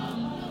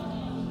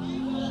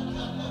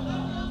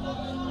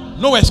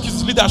 No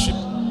excuses, leadership.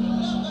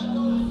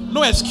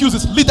 No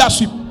excuses,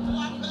 leadership.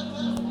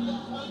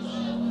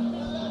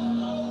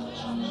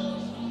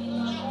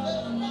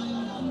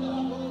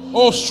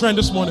 Oh, strength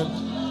this morning.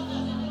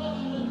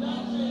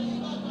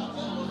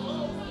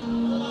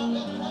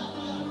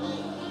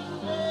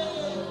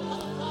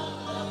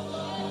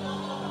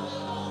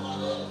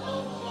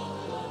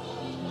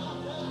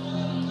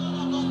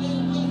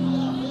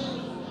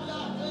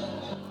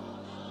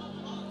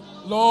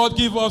 Lord,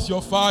 give us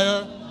your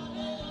fire.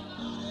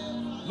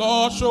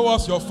 Lord, show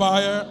us your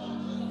fire.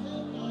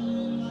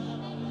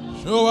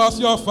 Show us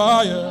your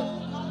fire.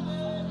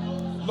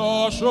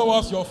 Lord, show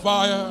us your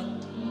fire.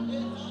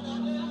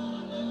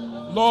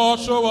 Lord,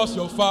 show us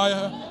your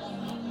fire.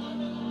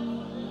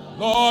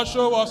 Lord,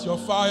 show us your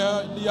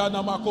fire.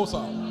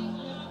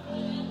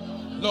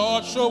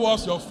 Lord, show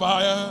us your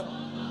fire.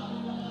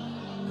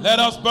 Let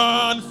us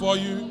burn for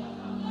you.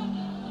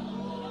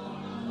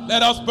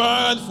 Let us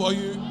burn for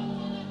you.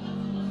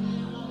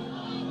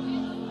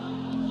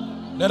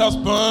 Let us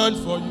burn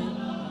for you.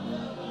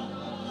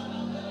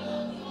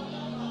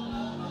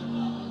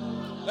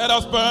 Let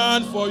us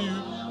burn for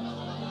you.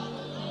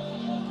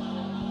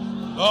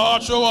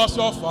 Lord, show us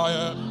your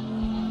fire.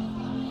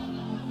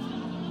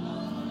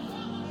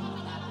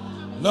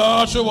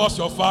 Lord, show us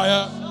your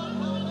fire.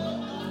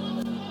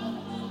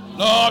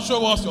 Lord,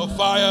 show us your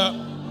fire.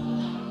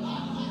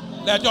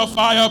 Let your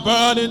fire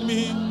burn in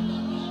me.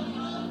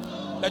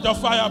 Let your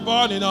fire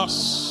burn in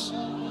us.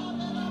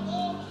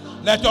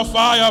 Let your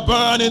fire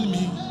burn in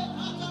me.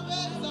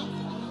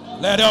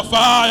 Let your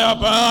fire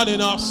burn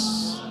in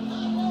us.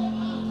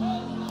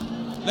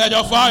 Let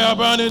your fire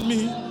burn in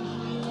me.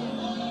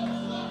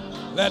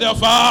 Let your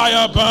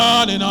fire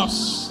burn in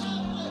us.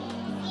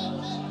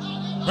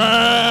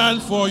 Burn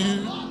for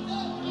you.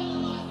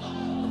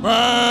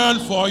 Burn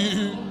for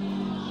you.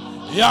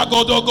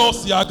 Yagodogo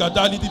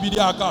siagadali dibidi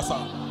akasa.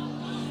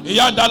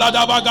 Yandala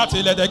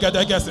dabagati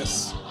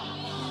ledegedegeses.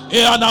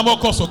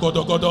 Yanamoko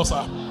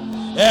sogodogodosa.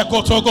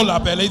 Eko togo la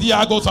pele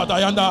diago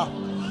satayanda.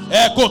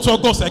 Eko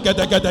togo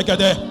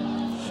segedegedegede.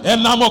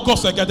 Enamoko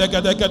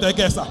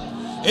segedegedegesa.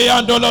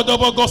 Eandolo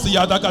dobogosi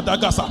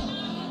yadagadagasa.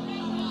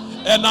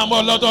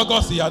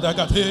 Enamolodogosi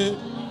yadagate.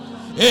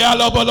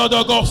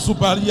 Ealobolodogo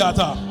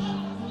superiata.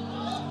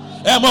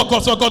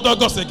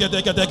 Emokosogodogosi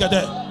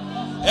gedegedegede.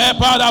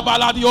 Epada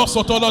baladio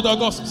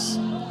sotolodogosis.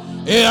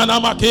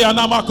 Eanamake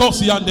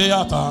anamakosi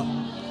andeata.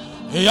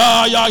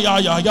 Ya. Ya.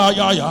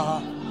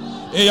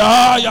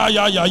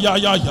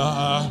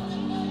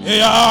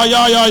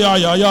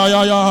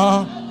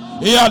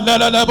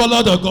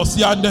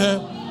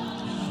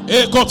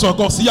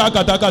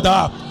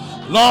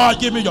 Lord,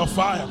 give me your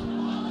fire.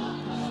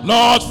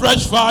 Lord,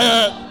 fresh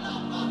fire.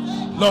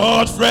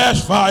 Lord,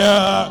 fresh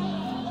fire.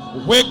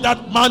 Wake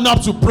that man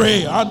up to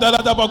pray.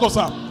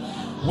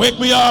 Wake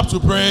me up to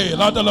pray.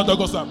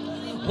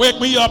 Wake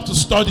me up to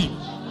study.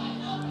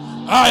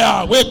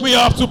 Wake me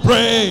up to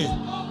pray.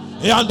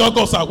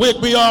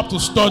 Wake me up to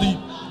study.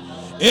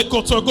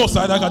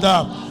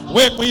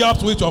 Wake me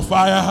up with your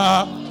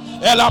fire.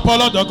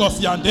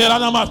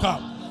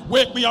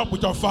 Wake me up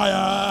with your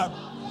fire.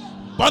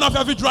 Burn off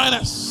every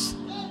dryness.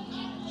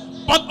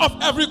 Burn off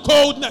every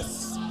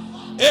coldness.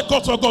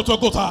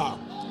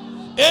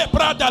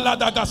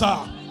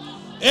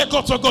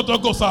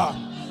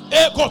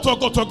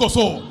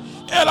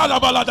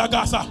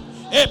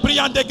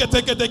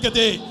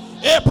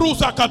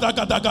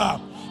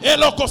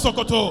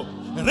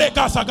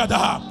 Reka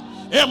sagada,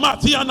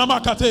 matia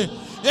namakate,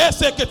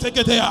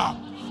 seketegedea,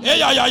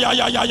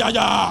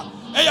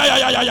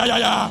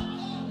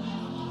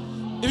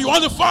 If you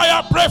want the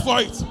fire, pray for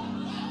it.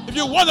 If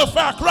you want the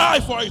fire, cry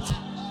for it.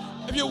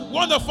 If you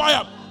want the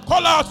fire,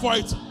 call out for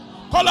it.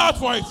 Call out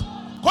for it.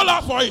 Call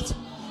out for it.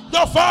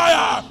 Your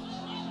fire.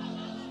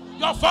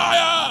 Your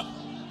fire.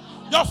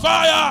 Your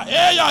fire.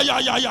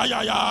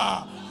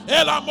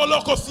 Ela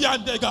moloko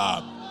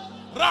siandega.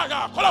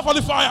 Raga, call out for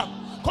the fire.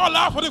 Call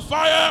out for the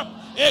fire.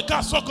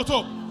 Eka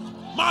sokoto.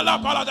 Mala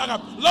paladaga.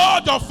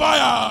 Lord, your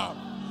fire.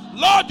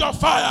 Lord, your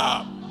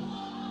fire.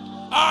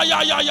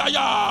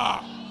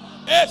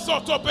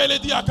 Esoto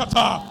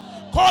belediakata.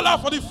 Call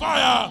out for the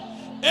fire.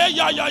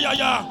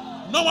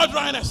 No more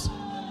dryness.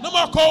 No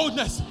more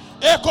coldness.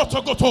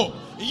 Ekotogoto.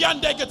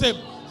 Yandegete.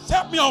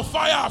 Set me on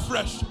fire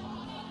afresh.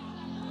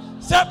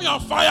 Set me on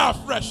fire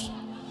afresh.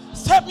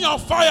 Set me on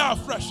fire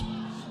afresh.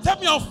 Set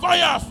me on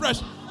fire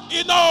afresh.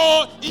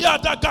 Ino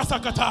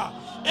iyadagasakata.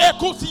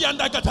 Ekusi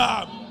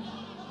yandagata.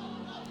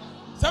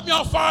 Set me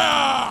on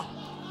fire.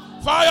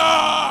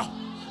 Fire.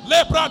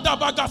 Lepra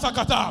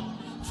dabagasakata.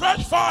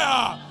 Fresh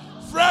fire.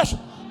 Fresh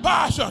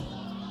passion.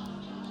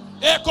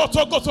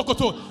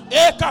 Ekotogotogoto.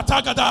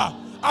 Ekatagada.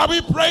 Are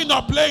we praying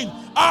or playing?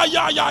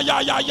 Ya.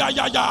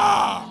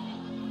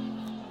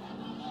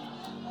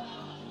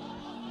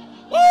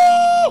 Woo!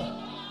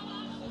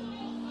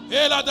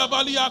 Ela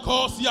dabalia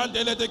kosi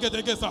andele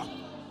degedegesa.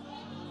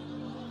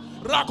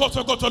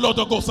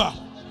 Rakotogotolodogosa.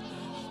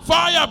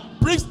 Fire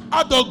brings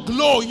out the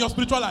glow in your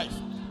spiritual life.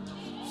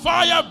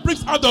 Fire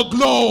brings out the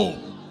glow.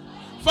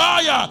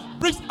 Fire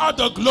brings out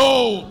the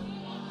glow.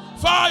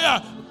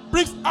 Fire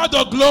brings out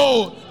the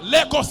glow.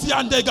 Lekosi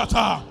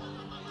andegata.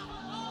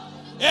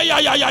 Ya.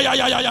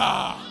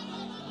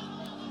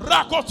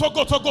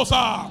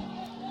 Rakotogotogosa.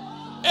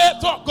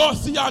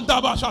 Etogosi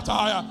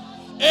andabashataya.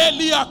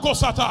 Elia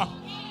kosata.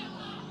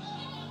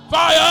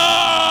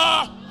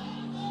 Fire.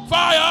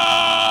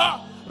 Fire.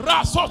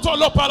 Rasoto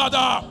lo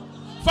palada.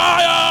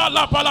 Fire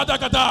la palada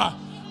gada.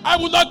 I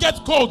will not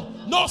get cold.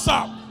 No,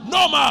 sir.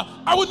 No, ma.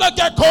 I will not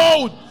get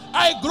cold.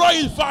 I grow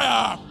in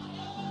fire.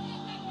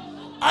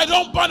 I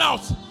don't burn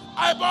out.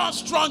 I burn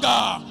stronger.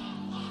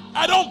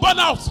 I don't burn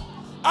out.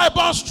 I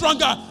burn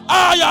stronger.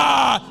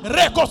 Aya.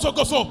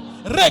 Rekosogoso.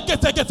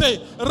 Reketekete.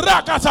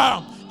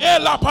 Rakata.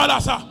 Ela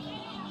palasa.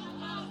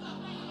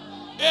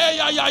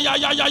 Ya.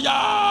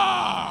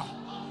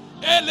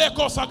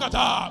 Eleko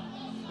sagata.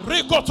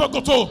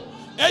 Rikotogoto.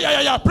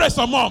 Pray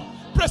some more.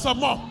 Pray some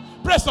more.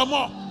 Pray some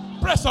more.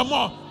 Pray some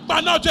more.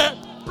 Banoje.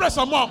 Pray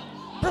some more.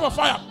 Pray for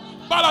fire.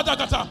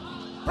 Baladagata.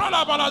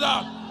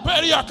 Balada.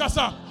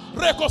 Periakasa.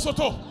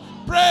 Rekosoto.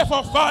 Pray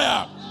for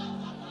fire.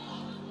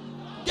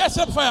 Get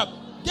some fire.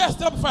 Get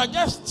some fire.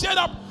 Get stirred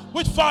up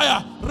with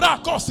fire.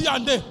 Rakosi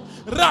ande.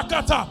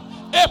 Rakata.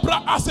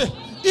 Epra ase.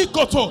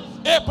 Ikoto.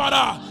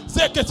 Epara.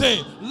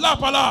 Zekete.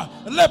 Lapala.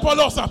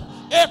 Lepolosa.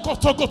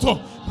 Ekotogoto.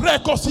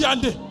 Rekosi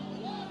ande.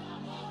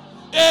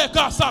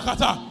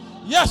 Sakata.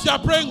 Yes, you are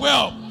praying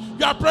well.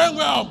 You are praying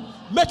well.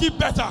 Make it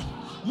better.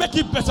 Make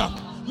it better.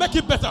 Make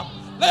it better.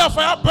 Let your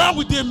fire burn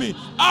within me.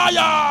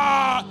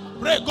 Aya.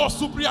 Rego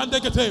supri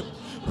andegete.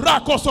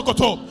 Rako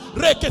sokoto.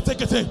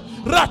 Reketekete.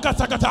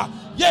 Rakatakata.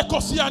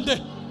 Yekosi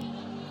ande.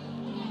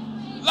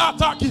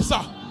 Lata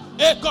kisa.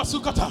 Eko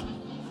sukata.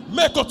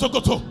 Meko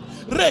togoto.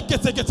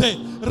 Reketekete.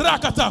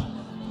 Rakata.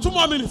 2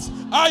 more minutes.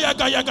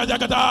 Ayaga.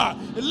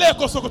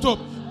 Leko sokoto.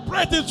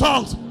 Pray in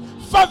tongues.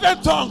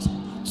 Fervent tongues.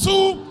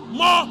 2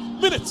 more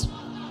minutes.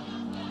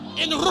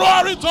 In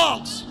roaring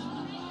tongues.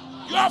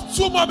 You have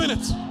 2 more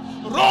minutes.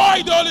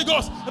 Roar the Holy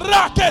Ghost.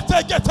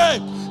 Raketekete.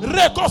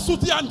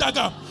 Rekosuti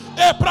andaga.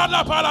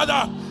 Eprana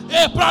palada.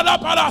 Eprana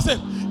palase.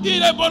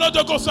 Ile bono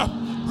dogosa.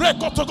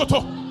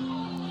 Rekotokoto.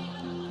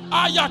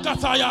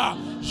 Ayakataya.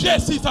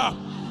 Jesita.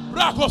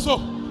 Rakoso.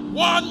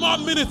 1 more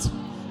minute.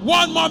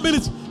 1 more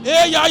minute.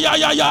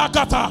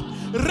 Eyayayayakata.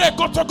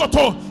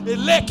 Rekotokoto.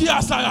 Eleki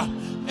asaya.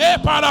 E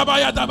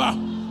parabaya daba.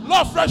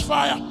 Lord, fresh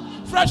fire.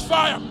 Fresh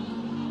fire.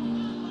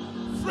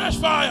 Fresh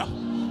fire.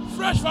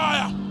 Fresh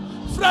fire.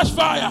 Fresh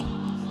fire.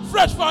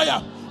 Fresh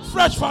fire.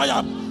 Fresh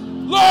fire.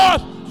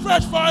 Lord,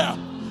 fresh fire.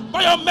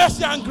 By your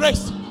mercy and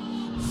grace.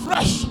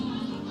 Fresh.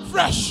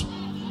 Fresh.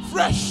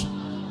 Fresh.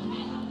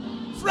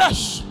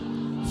 Fresh.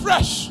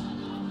 Fresh.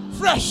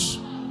 Fresh.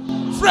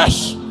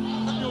 Fresh.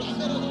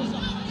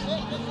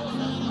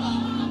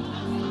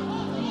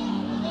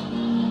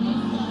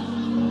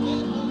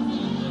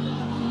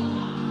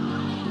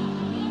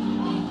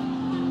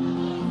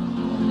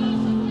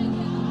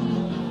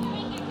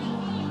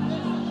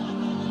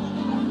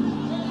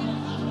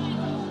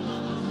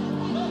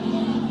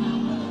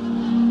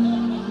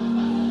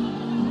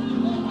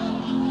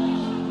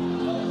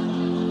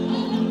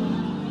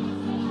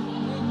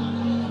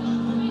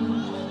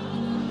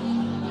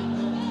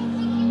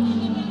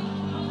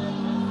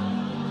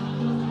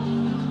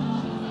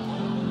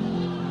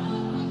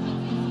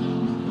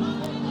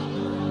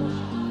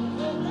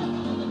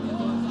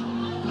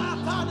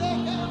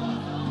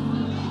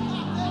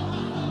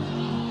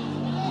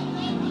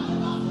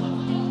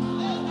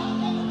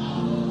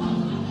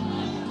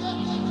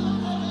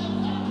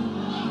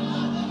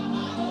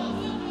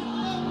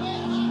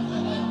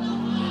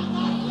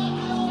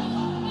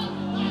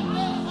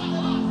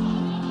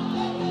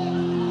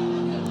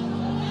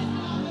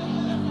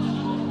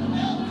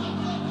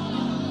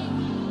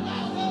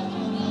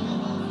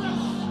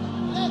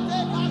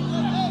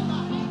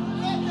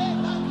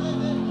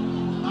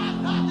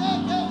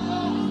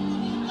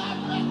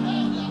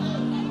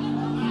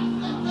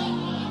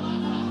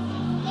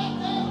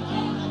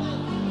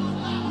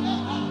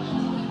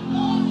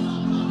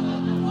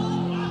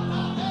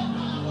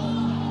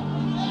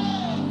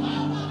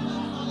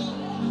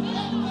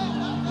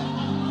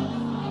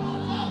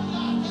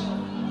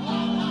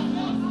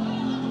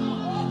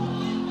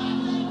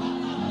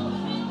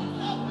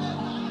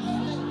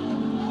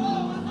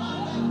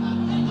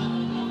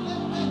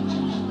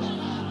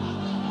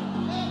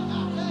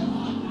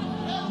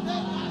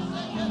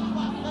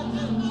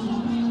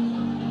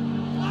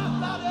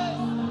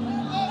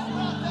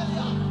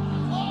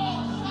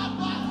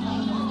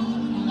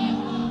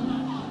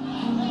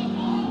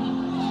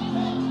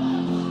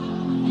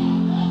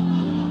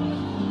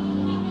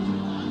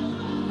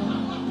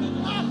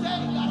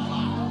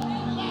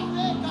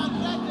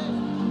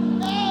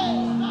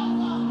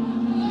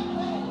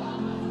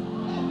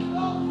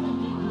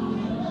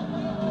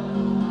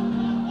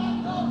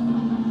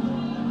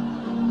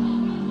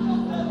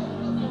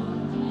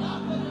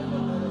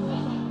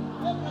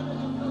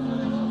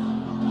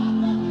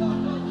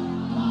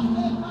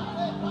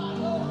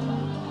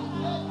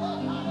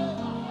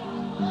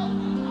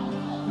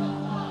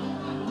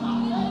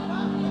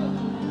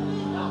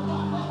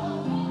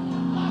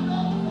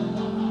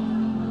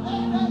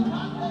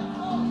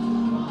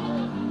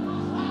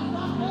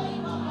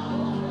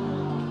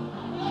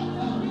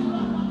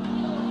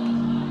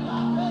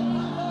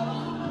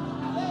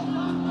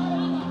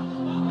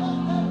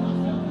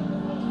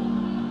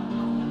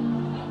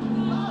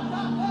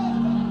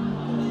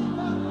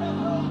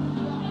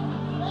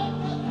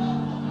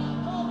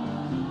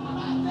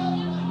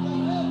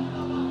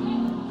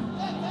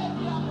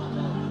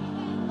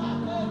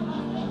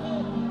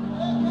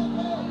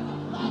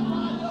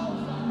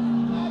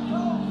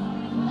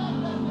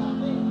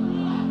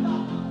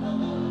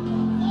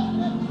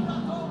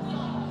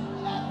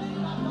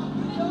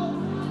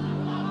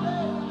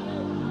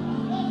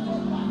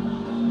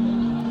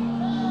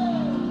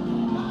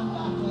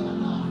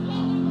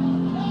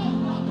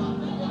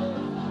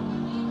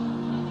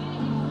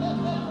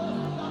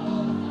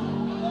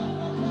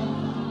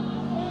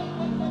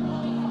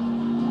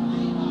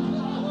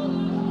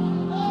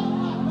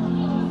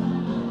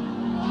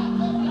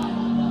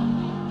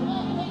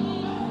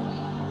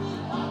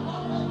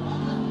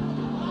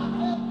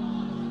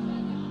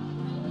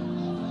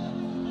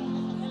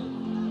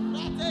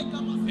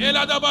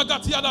 Eladaba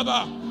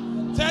Gatiadaba.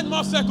 10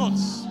 more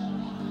seconds.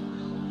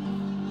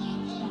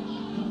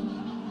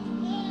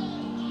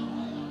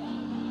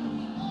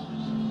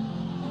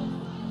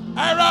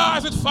 I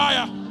rise with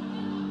fire.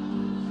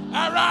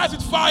 I rise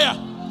with fire.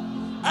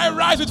 I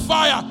rise with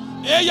fire.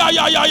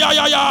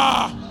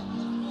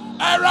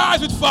 I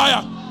rise with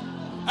fire.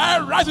 I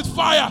rise with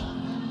fire.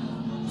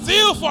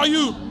 Zeal for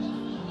you.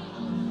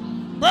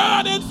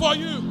 Burning for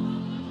you.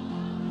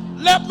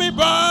 Let me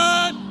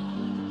burn.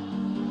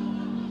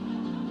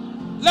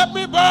 Let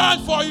me burn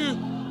for you.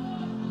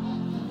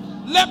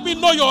 Let me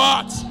know your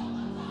heart.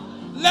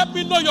 Let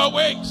me know your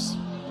ways.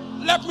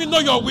 Let me know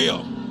your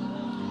will.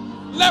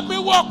 Let me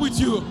walk with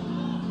you.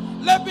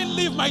 Let me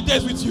live my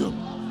days with you.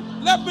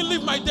 Let me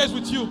live my days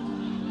with you.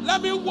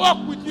 Let me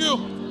walk with you.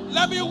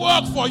 Let me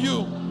work for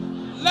you.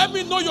 Let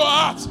me know your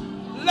heart.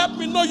 Let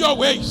me know your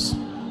ways.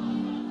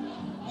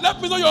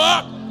 Let me know your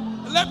heart.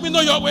 Let me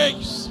know your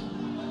ways.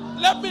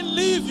 Let me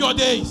live your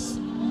days.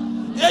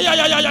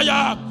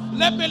 Yeah.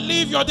 Let me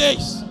live your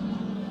days.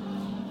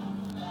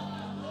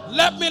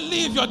 Let me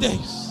live your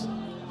days.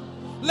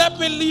 Let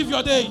me live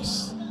your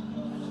days.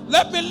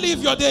 Let me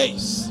live your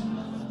days.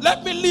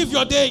 Let me live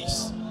your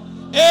days.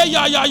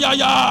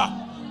 Yeah.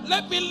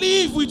 Let me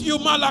live with you,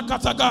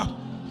 Malakataga.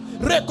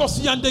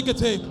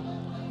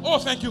 Oh,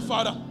 thank you,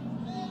 Father.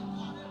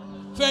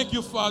 Thank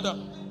you, Father.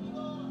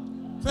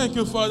 Thank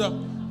you, Father.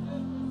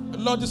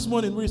 Lord, this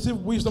morning we receive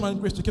wisdom and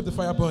grace to keep the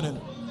fire burning.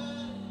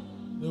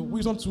 The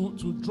wisdom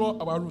to draw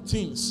our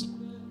routines,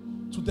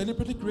 to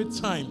deliberately create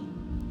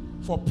time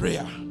for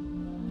prayer,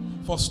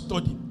 for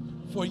study,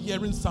 for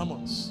hearing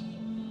sermons.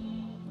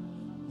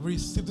 We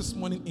receive this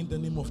morning in the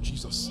name of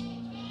Jesus.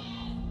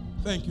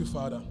 Thank you,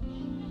 Father.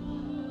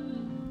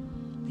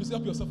 Please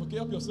help yourself, okay?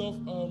 Help yourself.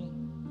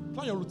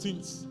 Plan your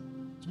routines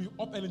to be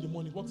up early in the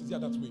morning. Work easier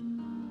that way.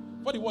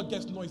 Before the world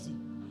gets noisy,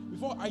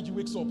 before IG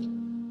wakes up,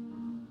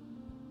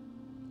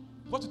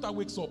 before Twitter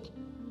wakes up,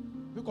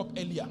 wake up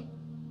earlier.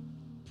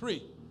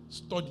 Pray,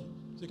 study,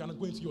 so you can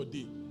go into your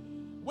day.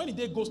 When the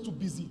day goes too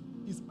busy,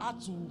 it's hard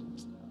to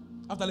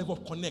have that level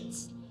of connect.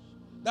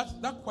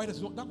 That quietness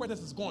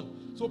is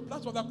gone. So plan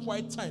to have that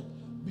quiet time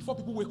before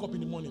people wake up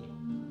in the morning.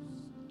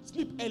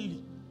 Sleep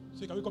early,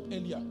 so you can wake up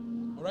earlier.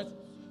 All right?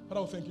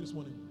 Father, we thank you this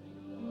morning.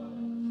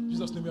 In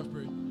Jesus' name we have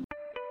prayed.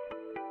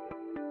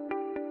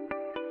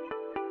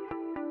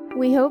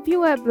 We hope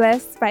you were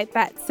blessed by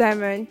that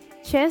sermon.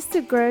 Cheers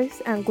to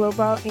growth and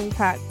global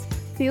impact.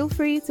 Feel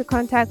free to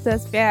contact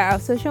us via our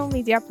social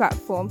media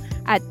platform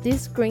at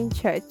This Green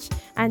Church,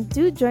 and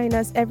do join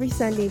us every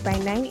Sunday by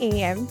 9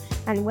 a.m.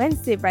 and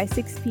Wednesday by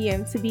 6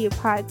 p.m. to be a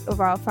part of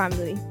our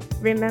family.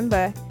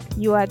 Remember,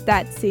 you are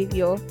that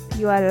Savior.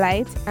 You are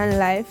light and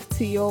life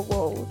to your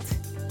world.